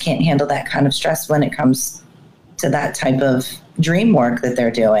 They just can't handle that kind of stress when it comes to that type of dream work that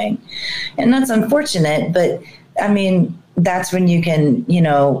they're doing. And that's unfortunate, but I mean, that's when you can,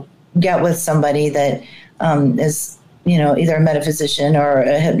 get with somebody that is, either a metaphysician or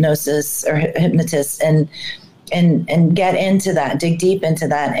a hypnotist and get into that, dig deep into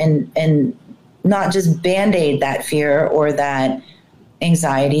that and not just Band-Aid that fear or that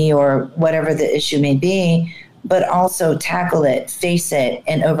anxiety or whatever the issue may be, but also tackle it, face it,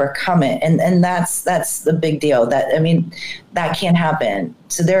 and overcome it. And that's the big deal. That can't happen.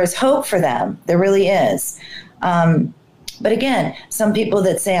 So there is hope for them. There really is. But again, some people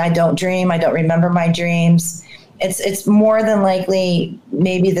that say, I don't dream, I don't remember my dreams, it's more than likely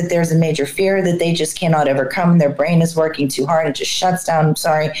maybe that there's a major fear that they just cannot overcome. Their brain is working too hard. It just shuts down. I'm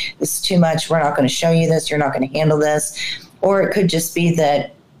sorry, this is too much. We're not going to show you this. You're not going to handle this. Or it could just be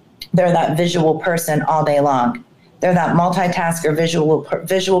that they're that visual person all day long. They're that multitasker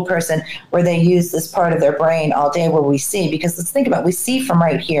visual person where they use this part of their brain all day where we see. Because let's think about it, we see from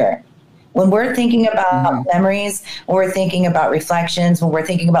right here. When we're thinking about memories, when we're thinking about reflections, when we're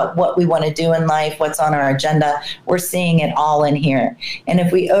thinking about what we want to do in life, what's on our agenda, we're seeing it all in here. And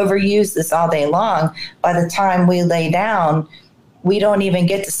if we overuse this all day long, by the time we lay down, we don't even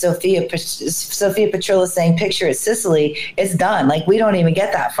get to Sophia Petrillo saying, picture it, Sicily. It's done. Like, we don't even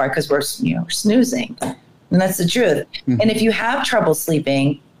get that far because we're snoozing. And that's the truth. And if you have trouble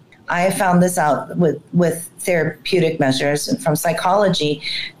sleeping, I have found this out with therapeutic measures from psychology.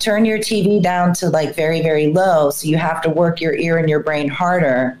 Turn your TV down to like very, very low. So you have to work your ear and your brain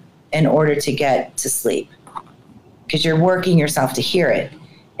harder in order to get to sleep because you're working yourself to hear it.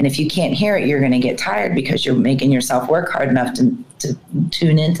 And if you can't hear it, you're going to get tired because you're making yourself work hard enough to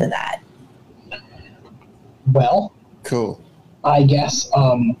tune into that. Well, cool. I guess.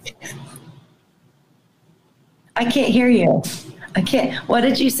 I can't hear you. I can't. What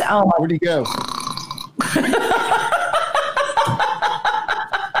did you say? Oh, where'd he go?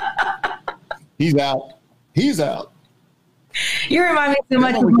 He's out. He's out. You remind me so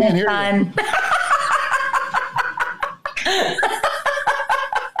much of my son.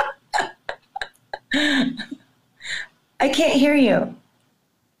 I can't hear you.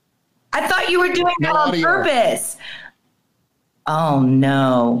 I thought you were doing that on purpose. Oh,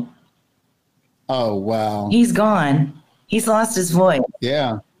 no. Oh, wow. He's gone. He's lost his voice.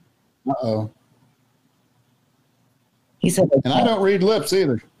 Yeah. Uh-oh. He said, and I don't read lips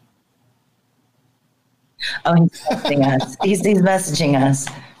either. Oh, he's texting us. He's messaging us.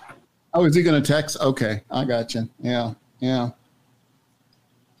 Oh, is he going to text? Okay. I got you. Yeah. Yeah.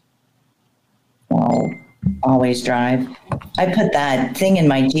 Oh, always drive. I put that thing in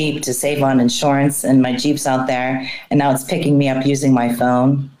my Jeep to save on insurance, and my Jeep's out there, and now it's picking me up using my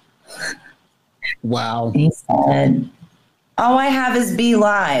phone. Wow. He said, all I have is Be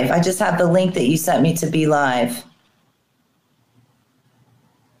Live. I just have the link that you sent me to Be Live.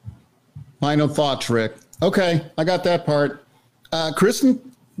 Final thoughts, Rick. Okay, I got that part. Kristen,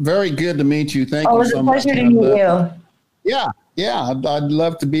 very good to meet you. Thank you so much. It was a pleasure to meet you. Yeah. I'd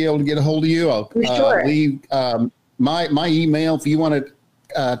love to be able to get a hold of you. I'll leave my email if you want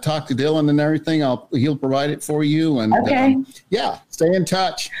to talk to Dylan and everything. He'll provide it for you. And okay. Stay in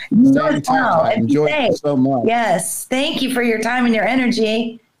touch. Stay in touch. I enjoyed it so much. Yes. Thank you for your time and your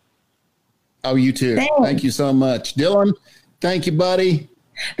energy. Oh, you too. Thank you so much. Dylan, thank you, buddy.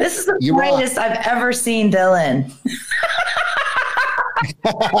 This is the brightest I've ever seen Dylan.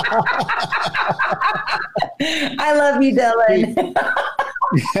 I love you, Dylan.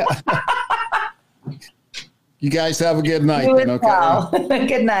 You guys have a good night. You as well.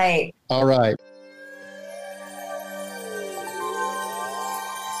 Good night. All right.